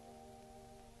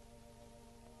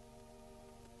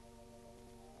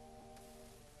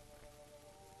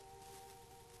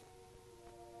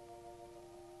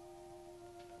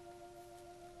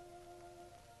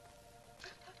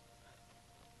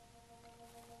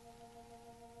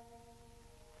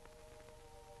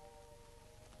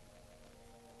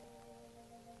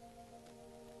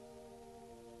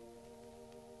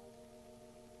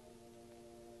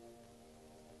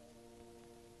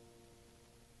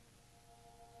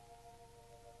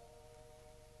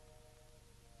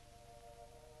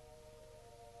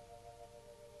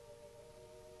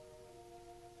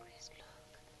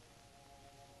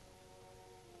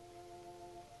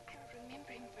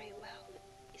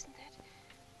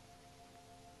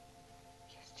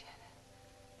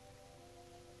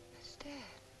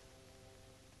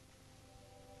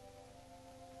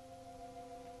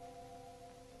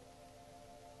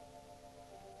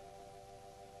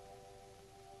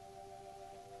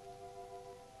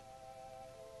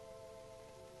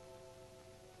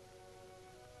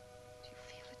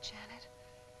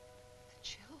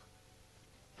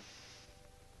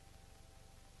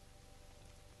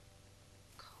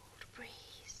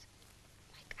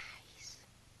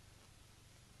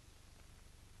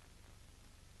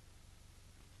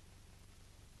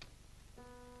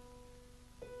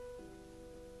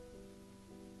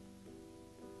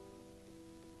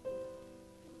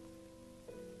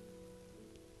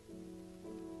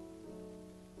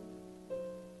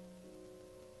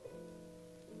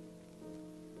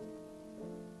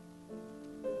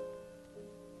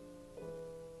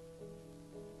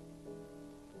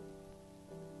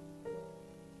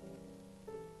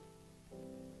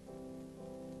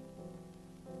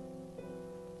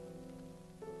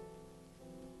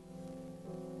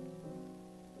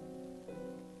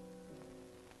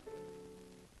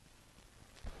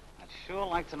 sure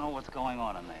like to know what's going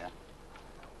on in there.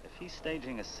 If he's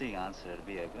staging a seance, it'd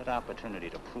be a good opportunity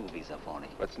to prove he's a phony.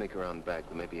 Let's sneak around back.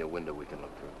 There may be a window we can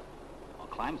look through. I'll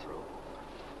climb through.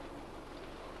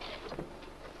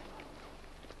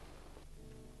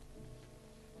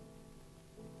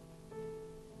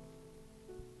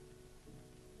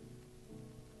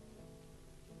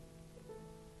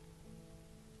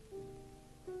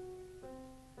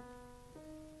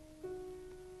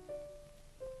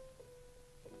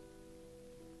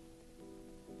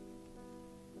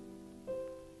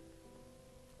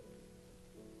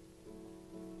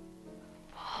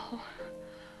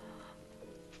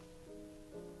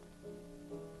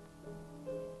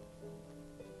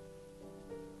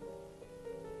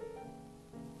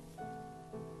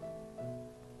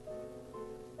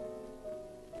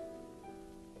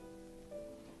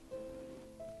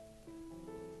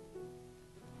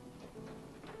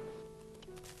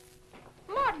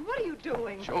 Martin, what are you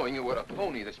doing? Showing you what a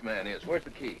phony this man is. Where's the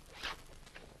key?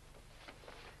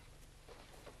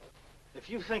 If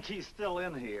you think he's still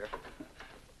in here...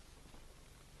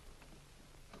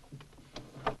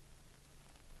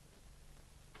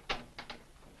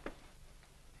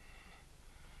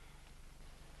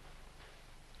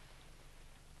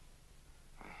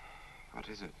 What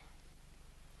is it?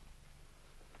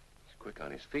 He's quick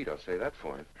on his feet, I'll say that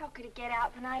for him. How could he get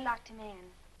out when I locked him in?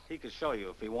 He could show you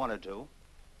if he wanted to.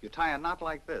 You tie a knot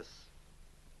like this.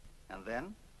 And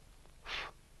then?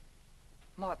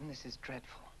 Martin, this is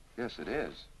dreadful. Yes, it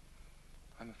is.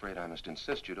 I'm afraid I must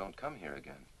insist you don't come here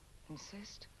again.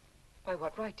 Insist? By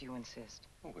what right do you insist?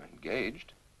 Well, we're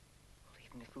engaged. Well,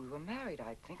 even if we were married,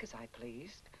 I'd think as I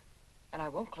pleased. And I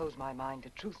won't close my mind to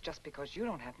truth just because you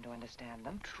don't happen to understand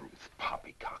them. Truth,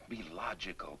 poppycock. Be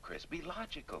logical, Chris. Be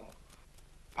logical.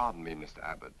 Pardon me, Mr.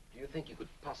 Abbott. Do you think you could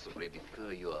possibly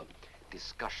defer your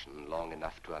discussion long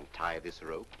enough to untie this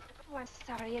rope? Oh, I'm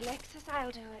sorry, Alexis.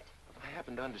 I'll do it. I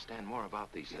happen to understand more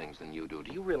about these things than you do.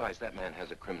 Do you realize that man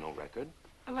has a criminal record?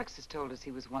 Alexis told us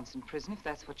he was once in prison, if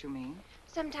that's what you mean.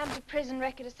 Sometimes a prison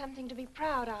record is something to be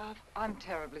proud of. I'm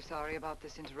terribly sorry about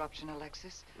this interruption,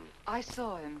 Alexis. I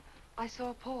saw him. I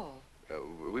saw Paul.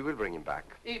 We will bring him back.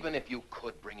 Even if you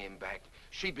could bring him back,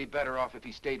 she'd be better off if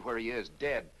he stayed where he is,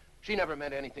 dead. She never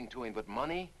meant anything to him but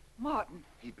money. Martin.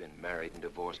 He'd been married and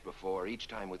divorced before, each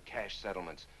time with cash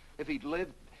settlements. If he'd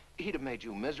lived, he'd have made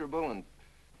you miserable and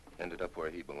ended up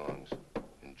where he belongs,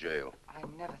 in jail. I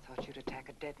never thought you'd attack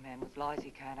a dead man with lies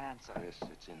he can't answer. Yes,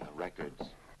 it's in the records.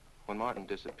 When Martin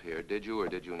disappeared, did you or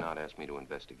did you not ask me to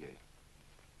investigate?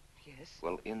 Yes.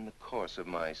 Well, in the course of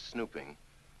my snooping,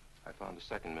 I found a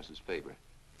second Mrs. Faber,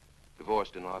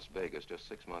 divorced in Las Vegas just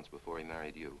 6 months before he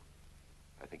married you.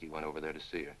 I think he went over there to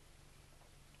see her.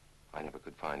 I never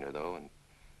could find her, though, and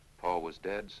Paul was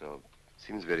dead, so...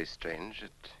 Seems very strange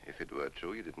that if it were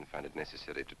true, you didn't find it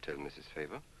necessary to tell Mrs.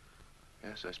 Faber.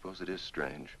 Yes, I suppose it is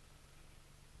strange.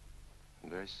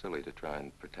 And very silly to try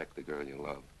and protect the girl you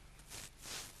love.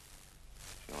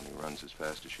 She only runs as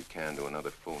fast as she can to another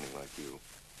phony like you.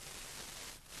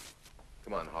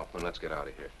 Come on, Hoffman, let's get out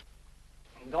of here.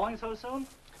 Going so soon?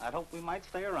 I'd hope we might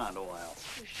stay around a while.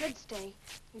 You should stay.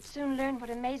 You'd soon learn what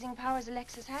amazing powers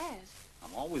Alexis has.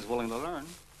 I'm always willing to learn.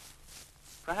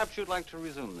 Perhaps you'd like to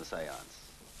resume the seance.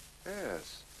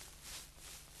 Yes.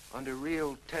 Under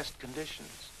real test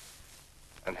conditions.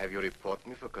 And have you report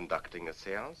me for conducting a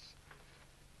seance?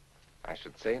 I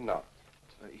should say not.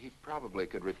 He probably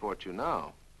could report you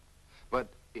now. But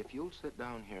if you'll sit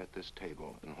down here at this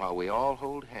table, and while we all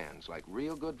hold hands like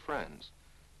real good friends,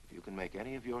 if you can make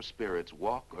any of your spirits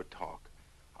walk or talk,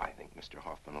 I think Mr.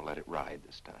 Hoffman will let it ride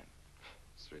this time.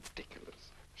 It's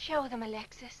ridiculous. Show them,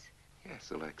 Alexis. Yes,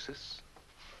 Alexis.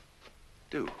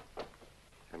 Do.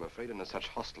 I'm afraid under such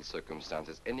hostile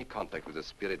circumstances, any contact with the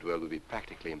spirit world would be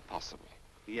practically impossible.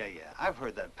 Yeah. I've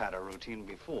heard that patter routine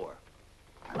before.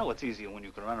 I know it's easier when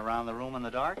you can run around the room in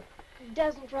the dark. Who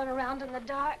doesn't run around in the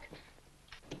dark?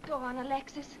 Go on,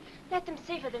 Alexis. Let them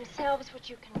see for themselves what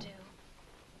you can do.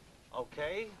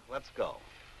 Okay, let's go.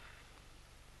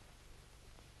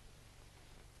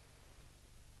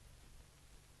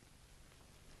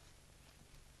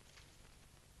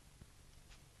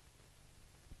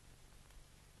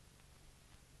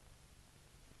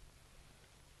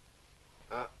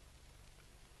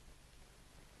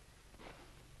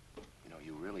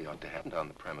 You really ought to have it on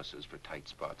the premises for tight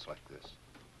spots like this.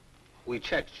 We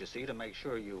checked, you see, to make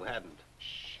sure you hadn't.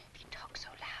 Shh, they talk so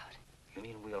loud. You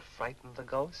mean we'll frighten the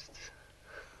ghosts?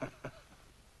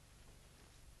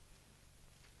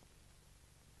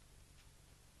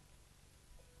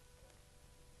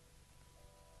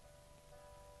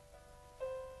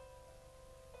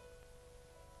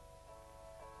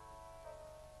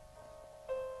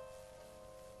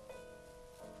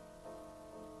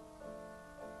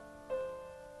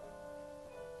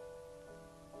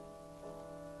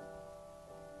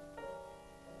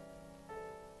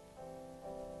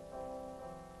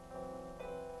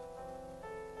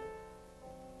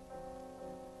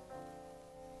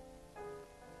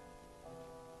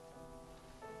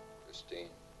 Christine.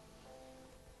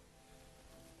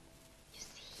 You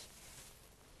see,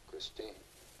 Christine.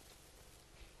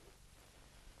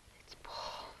 It's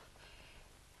Paul.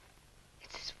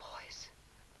 It's his voice.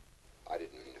 I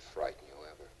didn't mean to frighten you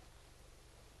ever.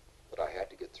 But I had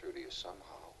to get through to you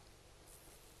somehow.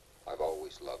 I've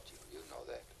always loved you. You know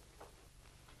that.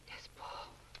 Yes, Paul.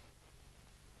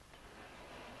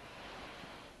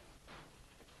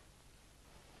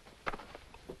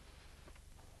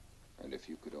 And if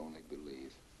you could only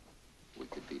believe, we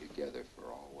could be together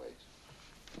for always.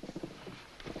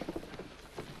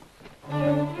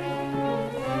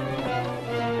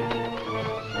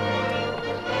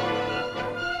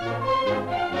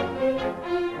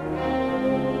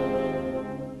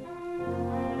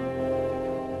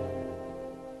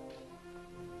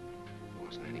 There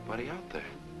wasn't anybody out there.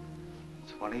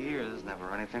 20 years,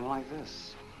 never anything like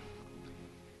this.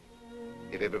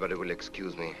 If everybody will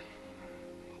excuse me,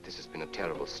 this has been a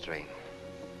terrible strain.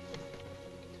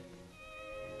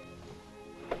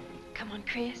 come on,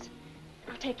 Chris.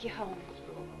 I'll take you home.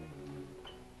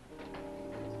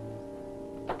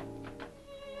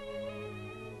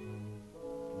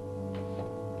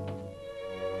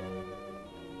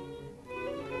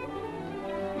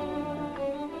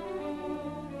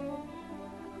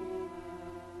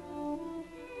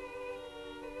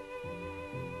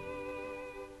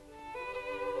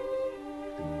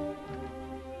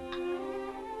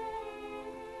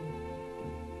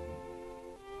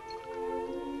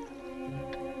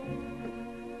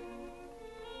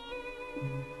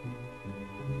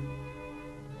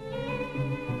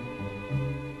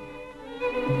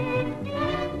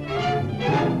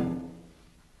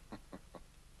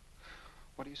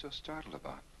 What are you so startled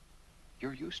about?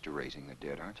 You're used to raising the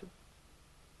dead, aren't you?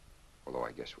 Although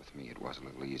I guess with me it was a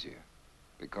little easier,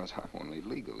 because I'm only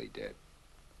legally dead.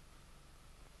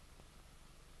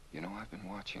 You know, I've been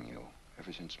watching you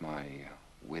ever since my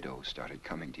widow started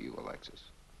coming to you, Alexis.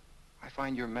 I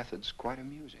find your methods quite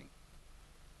amusing.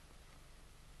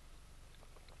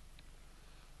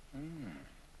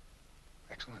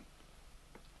 Excellent.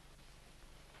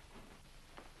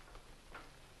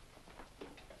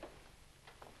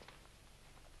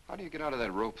 How do you get out of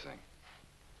that rope thing?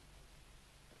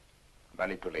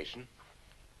 Manipulation.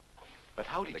 But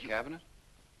how did The you... cabinet?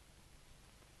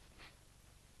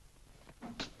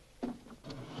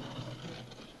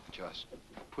 Just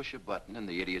push a button and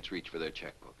the idiots reach for their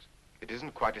checkbooks. It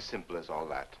isn't quite as simple as all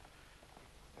that.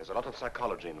 There's a lot of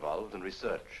psychology involved and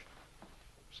research.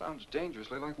 Sounds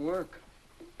dangerously like work.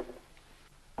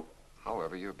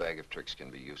 However, your bag of tricks can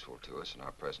be useful to us in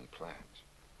our present plans.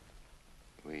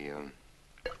 We,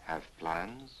 have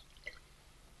plans?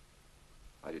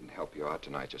 I didn't help you out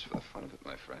tonight just for the fun of it,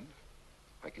 my friend.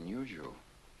 I can use you.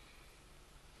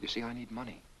 You see, I need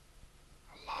money.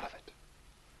 A lot of it.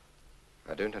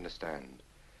 I don't understand.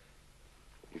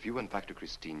 If you went back to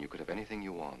Christine, you could have anything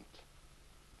you want.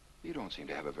 You don't seem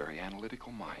to have a very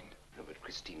analytical mind. No, but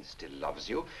Christine still loves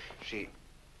you. She...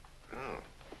 Oh.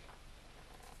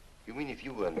 You mean if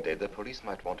you weren't dead, the police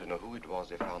might want to know who it was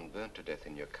they found burnt to death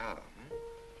in your car, hmm?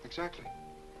 Exactly.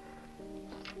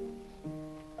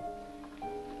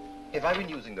 Have I been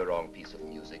using the wrong piece of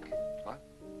music? What?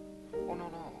 Oh, no,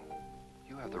 no.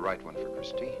 You have the right one for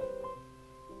Christine.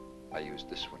 I used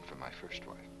this one for my first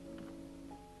wife.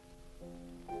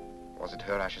 Was it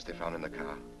her ashes they found in the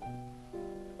car?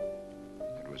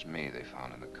 It was me they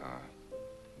found in the car.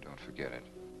 Don't forget it.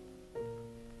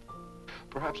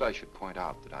 Perhaps I should point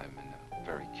out that I'm in a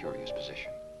very curious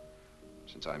position.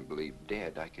 Since I'm believed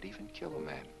dead, I could even kill a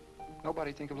man.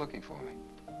 Nobody'd think of looking for me.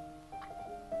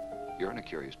 You're in a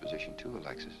curious position too,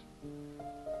 Alexis.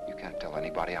 You can't tell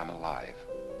anybody I'm alive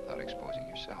without exposing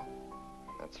yourself.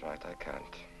 That's right, I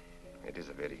can't. It is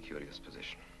a very curious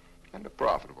position. And a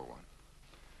profitable one.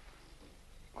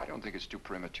 I don't think it's too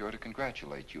premature to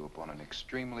congratulate you upon an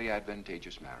extremely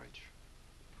advantageous marriage.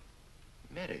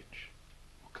 Marriage?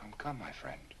 Well, come, my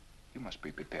friend. You must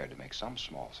be prepared to make some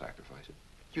small sacrifices.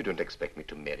 You don't expect me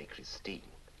to marry Christine?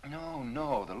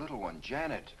 No, the little one,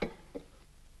 Janet.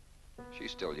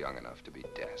 She's still young enough to be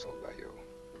dazzled by you.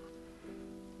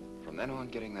 From then on,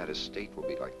 getting that estate will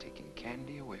be like taking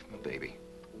candy away from a baby.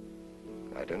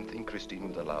 I don't think Christine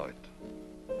would allow it.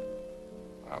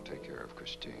 I'll take care of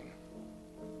Christine.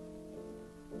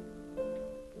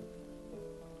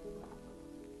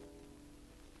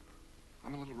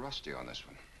 I'm a little rusty on this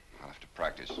one. I'll have to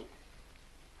practice.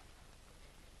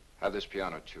 Have this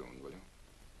piano tuned, will you?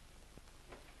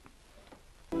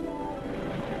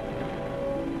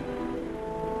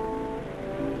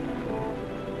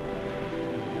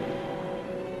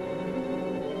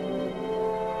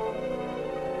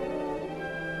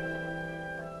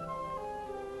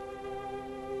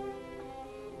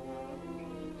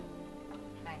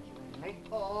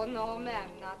 Oh, no, ma'am,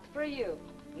 not for you.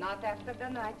 Not after the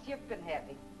nights you've been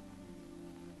having.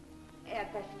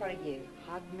 That's for you.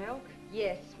 Hot milk?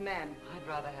 Yes, ma'am. I'd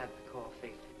rather have the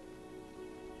coffee.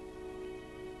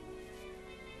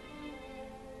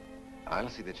 I'll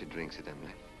see that she drinks it,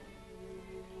 Emily.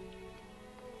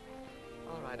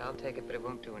 All right, I'll take it, but it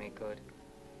won't do any good.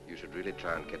 You should really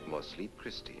try and get more sleep,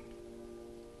 Christine.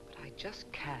 But I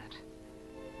just can't.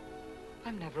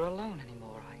 I'm never alone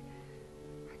anymore. I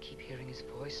keep hearing his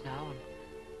voice now and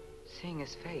seeing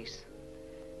his face.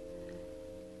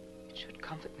 It should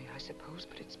comfort me, I suppose,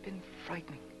 but it's been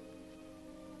frightening.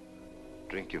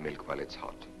 Drink your milk while it's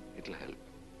hot. It'll help.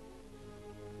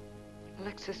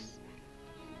 Alexis,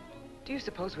 do you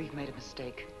suppose we've made a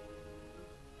mistake?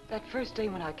 That first day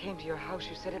when I came to your house,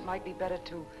 you said it might be better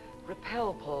to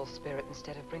repel Paul's spirit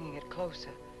instead of bringing it closer.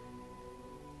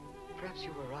 Perhaps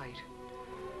you were right.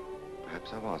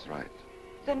 Perhaps I was right.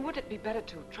 Then would it be better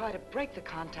to try to break the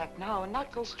contact now and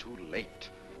not go... It's too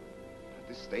late. At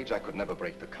this stage, I could never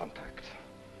break the contact.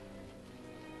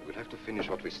 We'll have to finish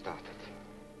what we started.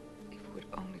 If it would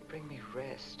only bring me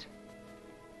rest.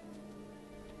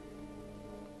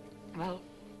 Well,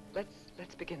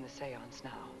 let's begin the seance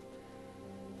now.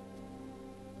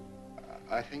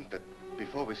 I think that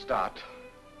before we start,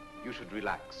 you should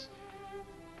relax.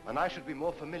 And I should be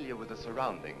more familiar with the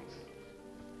surroundings.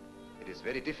 It is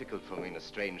very difficult for me in a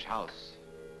strange house.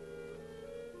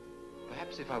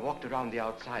 Perhaps if I walked around the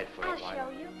outside for a while...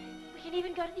 I'll show you. We can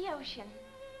even go to the ocean.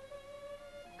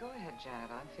 Go ahead,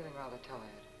 Janet. I'm feeling rather tired.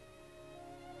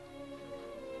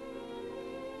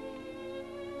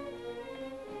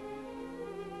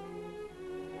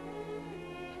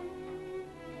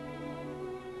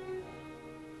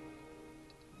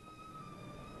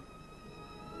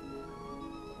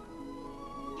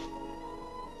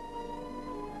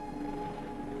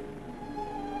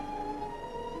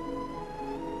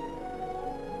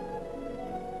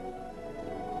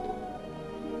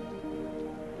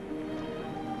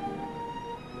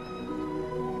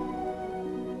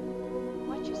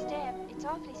 Watch your step. It's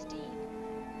awfully steep.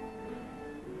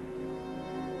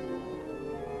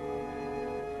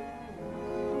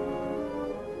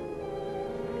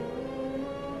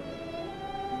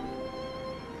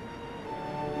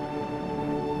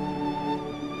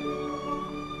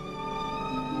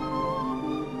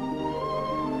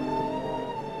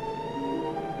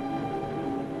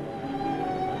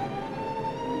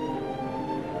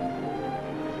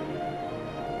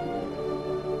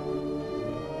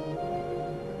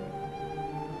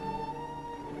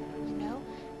 You know,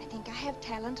 I think I have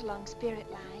talent along spirit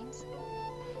lines.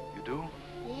 You do?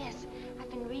 Yes, I've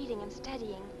been reading and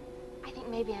studying. I think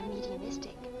maybe I'm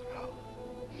mediumistic. Oh.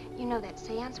 You know that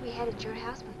seance we had at your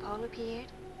house when Paul appeared?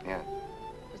 Yeah.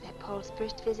 Was that Paul's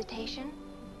first visitation?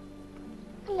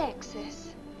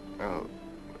 Alexis.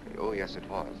 Oh, yes, it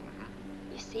was.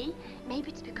 You see,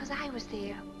 maybe it's because I was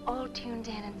there, all tuned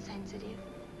in and sensitive.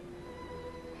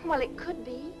 Well, it could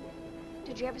be.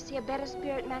 Did you ever see a better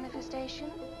spirit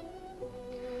manifestation?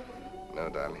 No,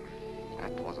 darling.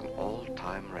 That was an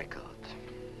all-time record.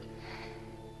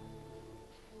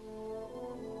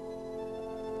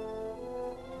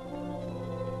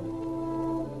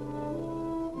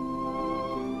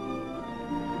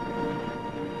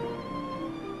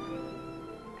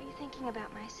 Are you thinking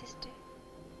about my sister?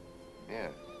 Yeah.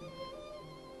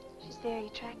 She's very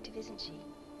attractive, isn't she?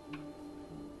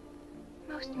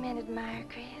 Most men admire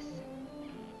Chris.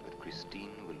 But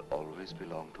Christine will always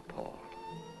belong to Paul.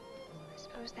 I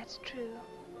suppose that's true.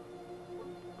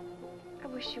 I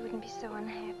wish you wouldn't be so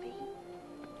unhappy.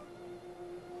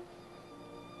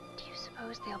 Do you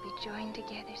suppose they'll be joined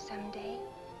together someday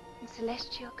in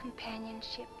celestial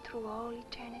companionship through all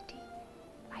eternity,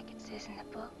 like it says in the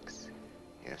books?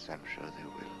 Yes, I'm sure they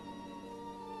will.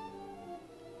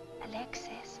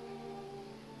 Alexis,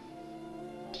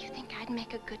 do you think I'd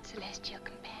make a good celestial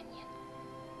companion?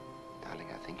 Darling,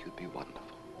 I think you'd be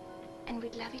wonderful. And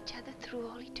we'd love each other through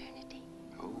all eternity?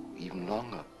 Oh, even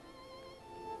longer.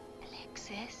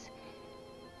 Alexis,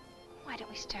 why don't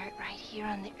we start right here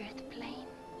on the earth plane?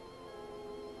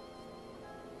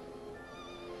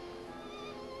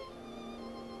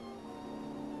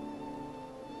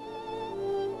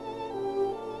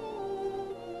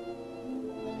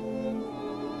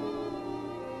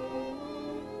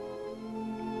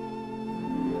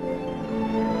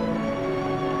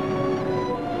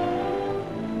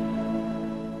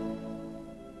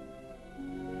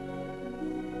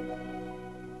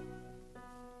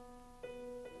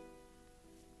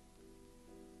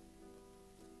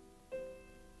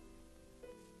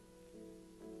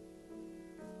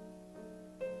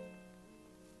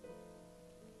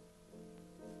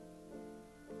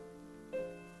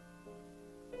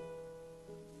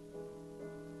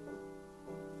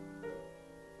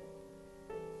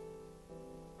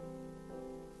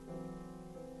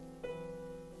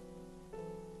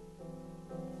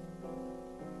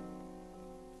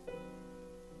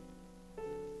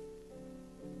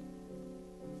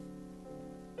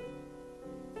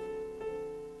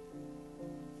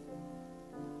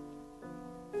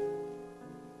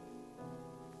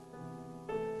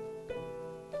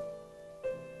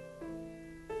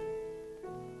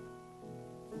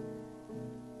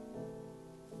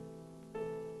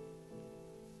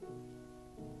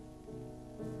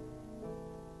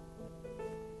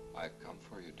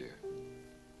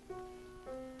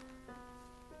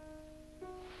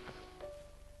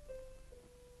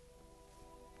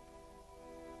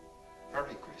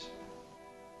 Hurry, Chris.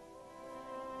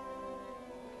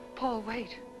 Paul,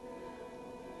 wait.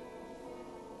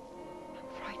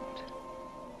 I'm frightened.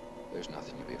 There's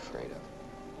nothing to be afraid of.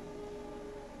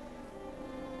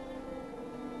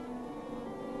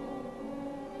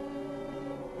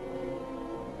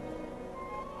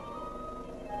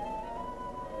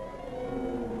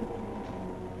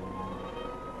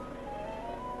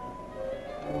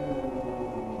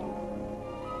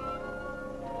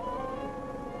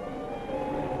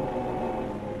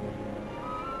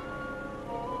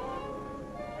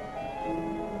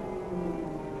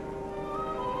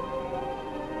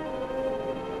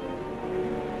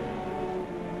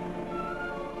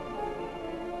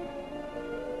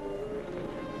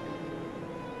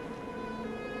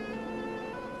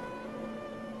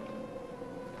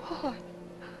 Paul,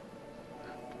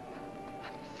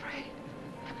 I'm afraid.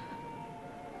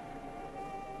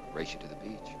 Race you to the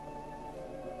beach.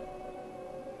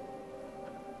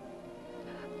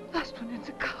 Last one is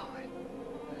a coward.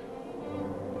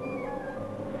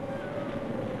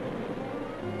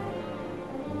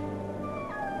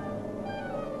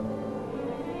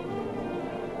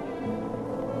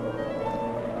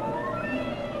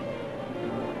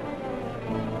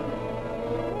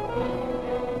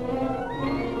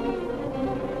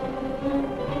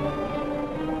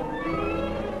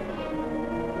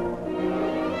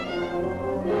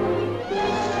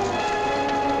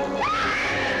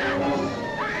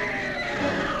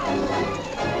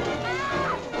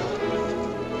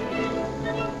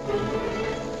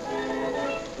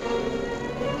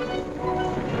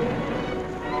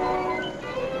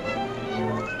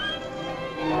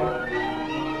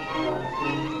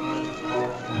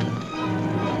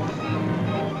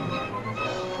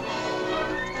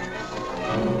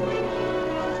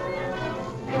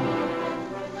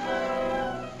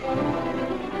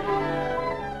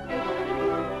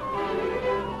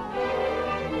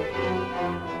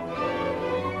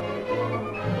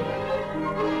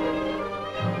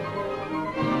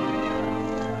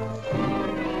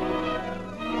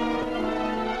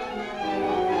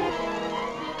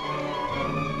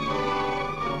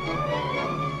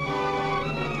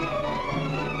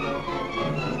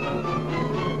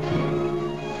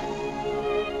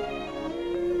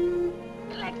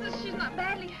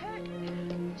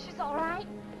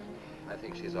 I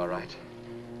think she's all right.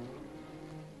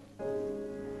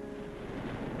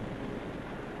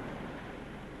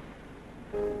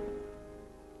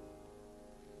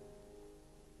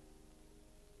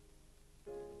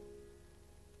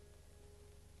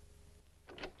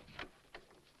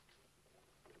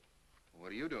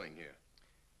 What are you doing here?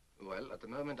 Well, at the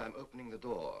moment I'm opening the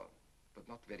door, but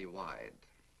not very wide.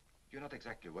 You're not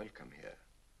exactly welcome here.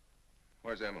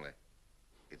 Where's Emily?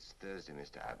 It's Thursday,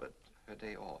 Mr. Abbott. Her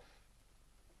day off.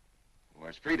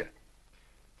 Where's Frida?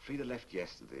 Frida left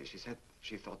yesterday. She said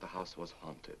she thought the house was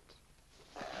haunted.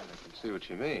 I can see what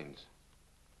she means.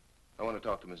 I want to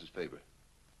talk to Mrs. Faber.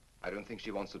 I don't think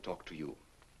she wants to talk to you.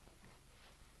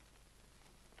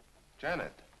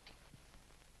 Janet.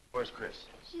 Where's Chris?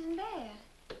 She's in bed.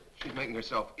 She's making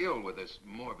herself ill with this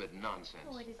morbid nonsense.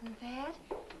 Oh, it isn't that.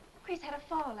 Chris had a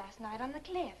fall last night on the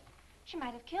cliff. She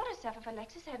might have killed herself if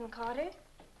Alexis hadn't caught her.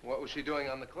 What was she doing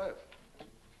on the cliff?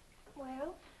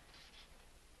 Well,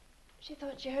 she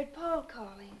thought she heard Paul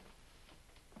calling.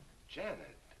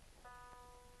 Janet.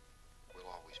 We'll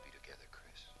always be together,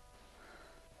 Chris.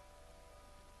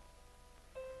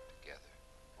 Together,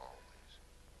 always.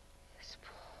 Yes,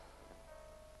 Paul.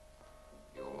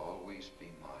 You'll always be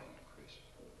mine, Chris.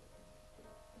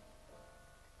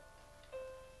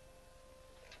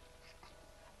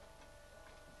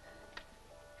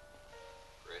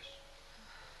 Chris,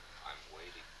 I'm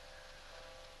waiting.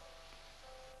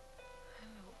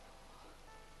 Hello,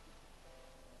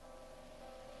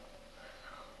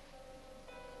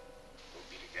 We'll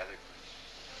be together, Chris.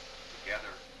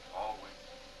 Together, always.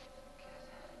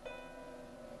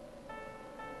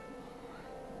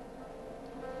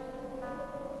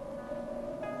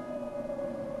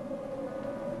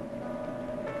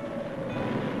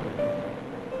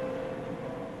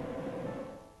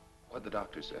 What'd the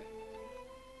doctor say?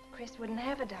 Chris wouldn't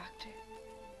have a doctor.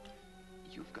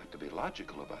 You've got to be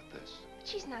logical about this. But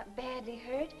she's not badly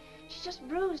hurt. She's just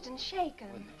bruised and shaken.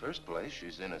 Well, in the first place,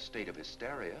 she's in a state of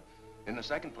hysteria. In the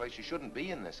second place, she shouldn't be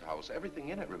in this house. Everything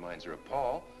in it reminds her of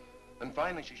Paul. And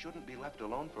finally, she shouldn't be left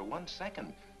alone for 1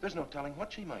 second. There's no telling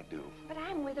what she might do. But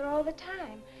I'm with her all the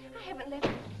time. I haven't left...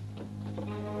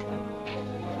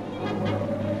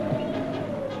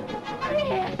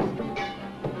 Chris!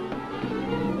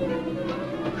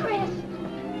 Chris!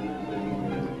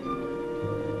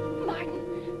 Martin!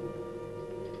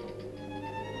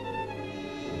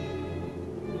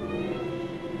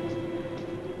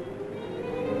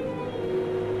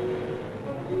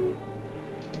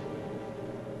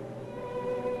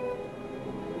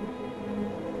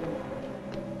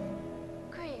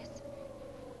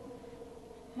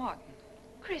 Martin.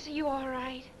 Chris, are you all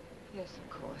right? Yes,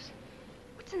 of course.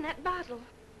 What's in that bottle?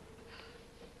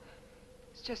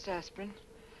 It's just aspirin.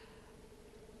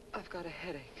 I've got a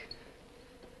headache.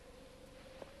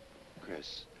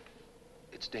 Chris,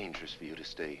 it's dangerous for you to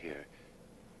stay here.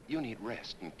 You need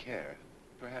rest and care,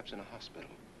 perhaps in a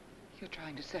hospital. You're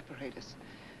trying to separate us.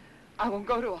 I won't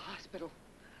go to a hospital.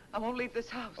 I won't leave this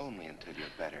house. Only until you're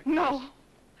better. No. Chris.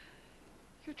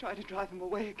 You're trying to drive him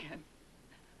away again.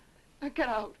 Now get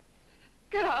out.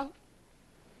 Get out.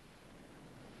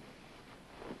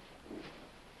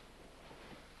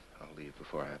 I'll leave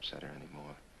before I upset her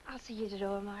anymore. I'll see you at the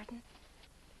door, Martin.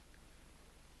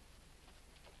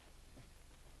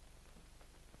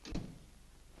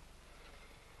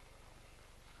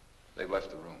 They've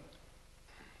left the room.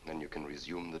 Then you can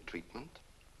resume the treatment?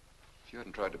 If you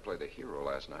hadn't tried to play the hero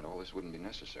last night, all this wouldn't be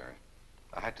necessary.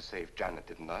 I had to save Janet,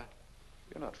 didn't I?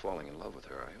 You're not falling in love with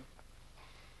her, are you?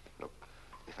 Look,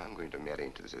 if I'm going to marry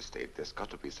into this estate, there's got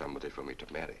to be somebody for me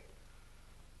to marry.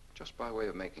 Just by way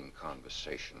of making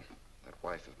conversation, that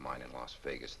wife of mine in Las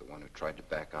Vegas, the one who tried to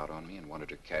back out on me and wanted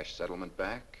her cash settlement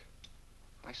back,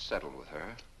 I settled with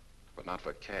her, but not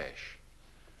for cash.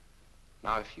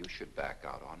 Now, if you should back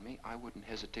out on me, I wouldn't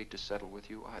hesitate to settle with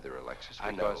you either, Alexis,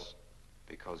 because... I know,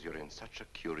 because you're in such a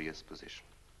curious position.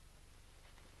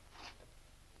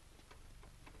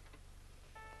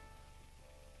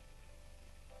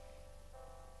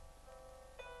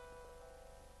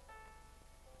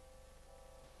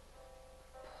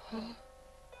 Paul.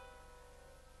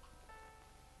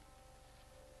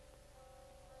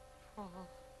 Paul.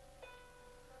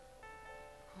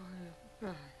 Paul,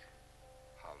 you're back.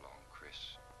 How long,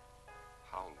 Chris?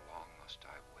 How long must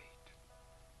I wait?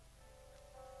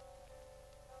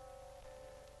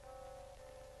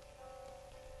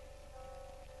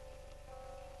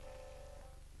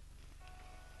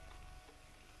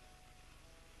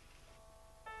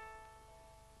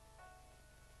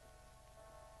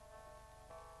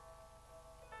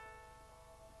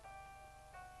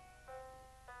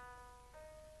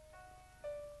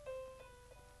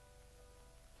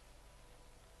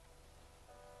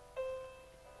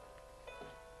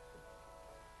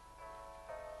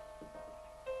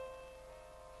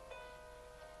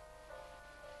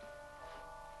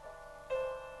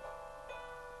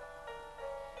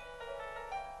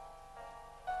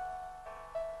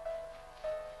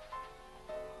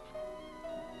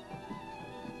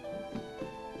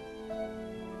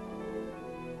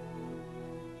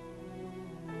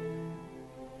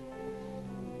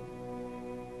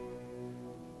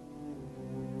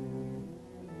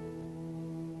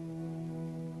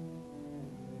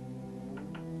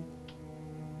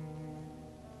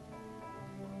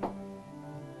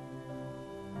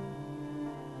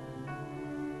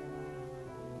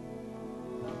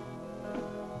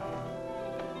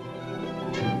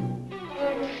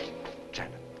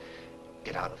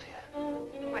 Get out of here.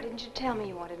 Why didn't you tell me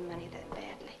you wanted money that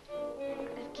badly?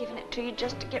 I'd have given it to you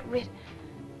just to get rid...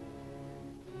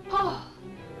 Paul!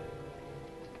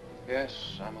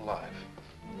 Yes, I'm alive.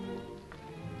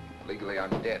 Legally, I'm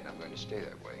dead, and I'm going to stay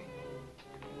that way.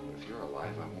 But if you're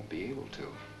alive, I won't be able to.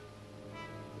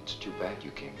 It's too bad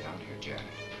you came down here, Janet.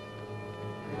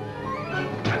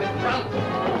 Janet, run!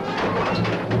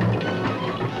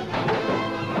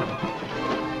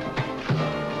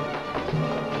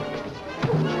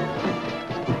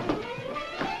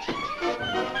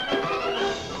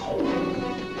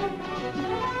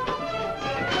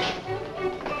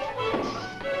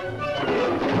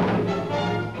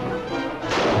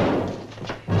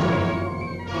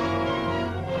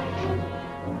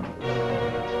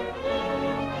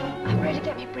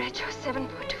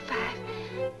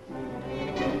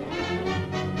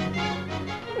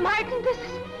 Martin, this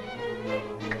is...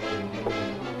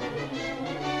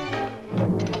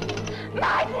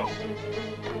 Martin!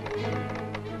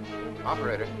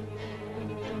 Operator.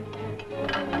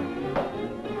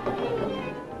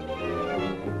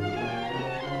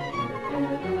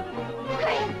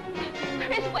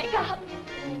 Chris, wake up!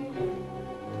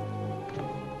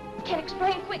 Can't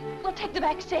explain. Quick, we'll take the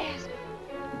back stairs.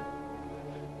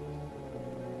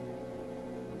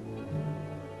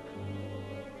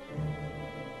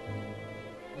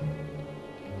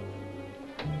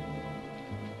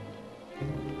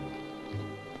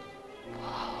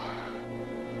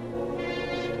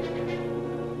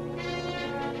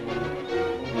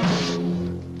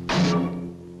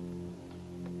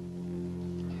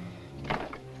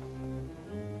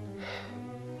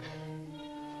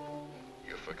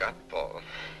 Forgot, Paul.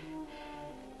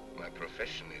 My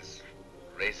profession is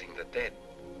raising the dead.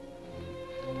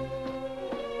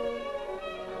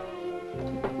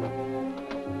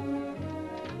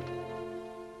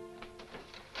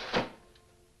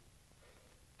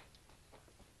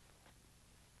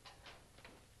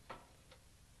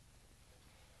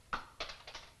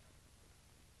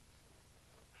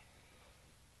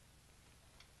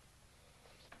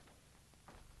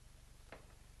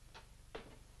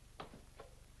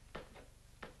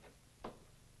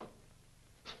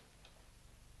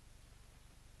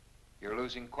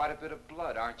 losing quite a bit of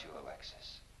blood, aren't you,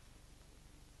 Alexis?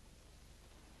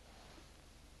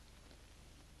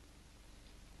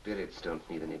 Spirits don't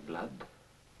need any blood.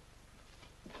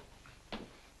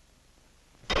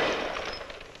 Do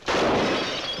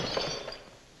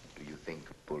you think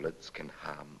bullets can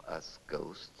harm us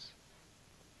ghosts?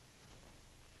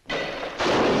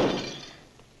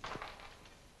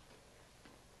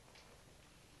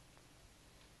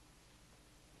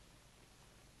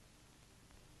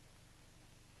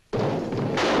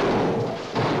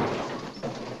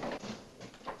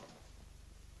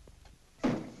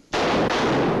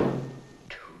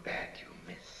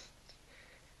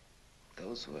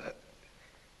 Those were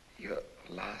your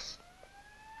last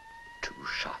 2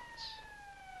 shots.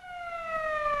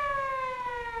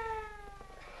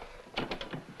 The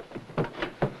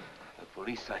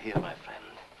police are here, my friend.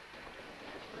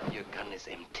 Your gun is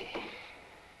empty.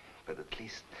 But at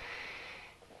least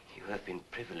you have been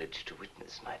privileged to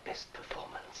witness my best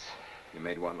performance. You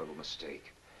made one little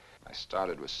mistake. I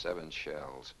started with 7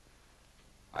 shells.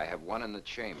 I have 1 in the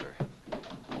chamber.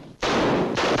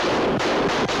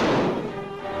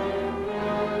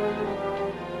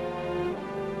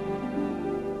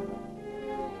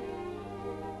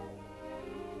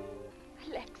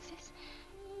 Alexis,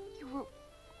 you were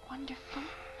wonderful.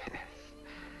 Yes.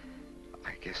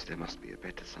 I guess there must be a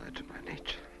better side to my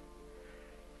nature.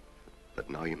 But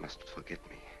now you must forget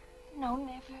me. No,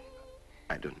 never.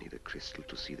 I don't need a crystal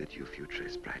to see that your future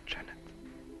is bright, Janet.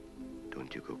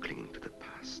 Don't you go clinging to the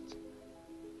past.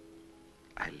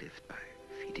 I lived by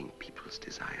feeding people's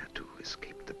desire to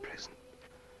escape the present.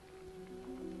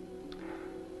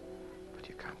 But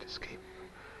you can't escape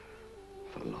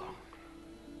for long.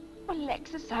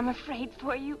 Alexis, I'm afraid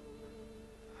for you.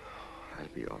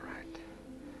 I'll be all right.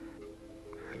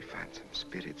 I'll find some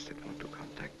spirits that want to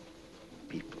contact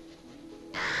people.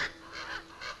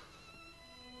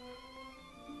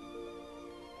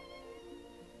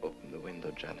 Open the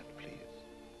window, Janet, please.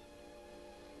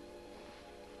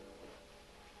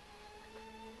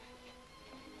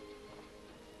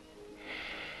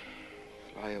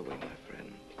 Fly away, my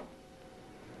friend.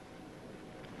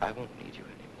 I won't need you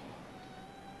anymore.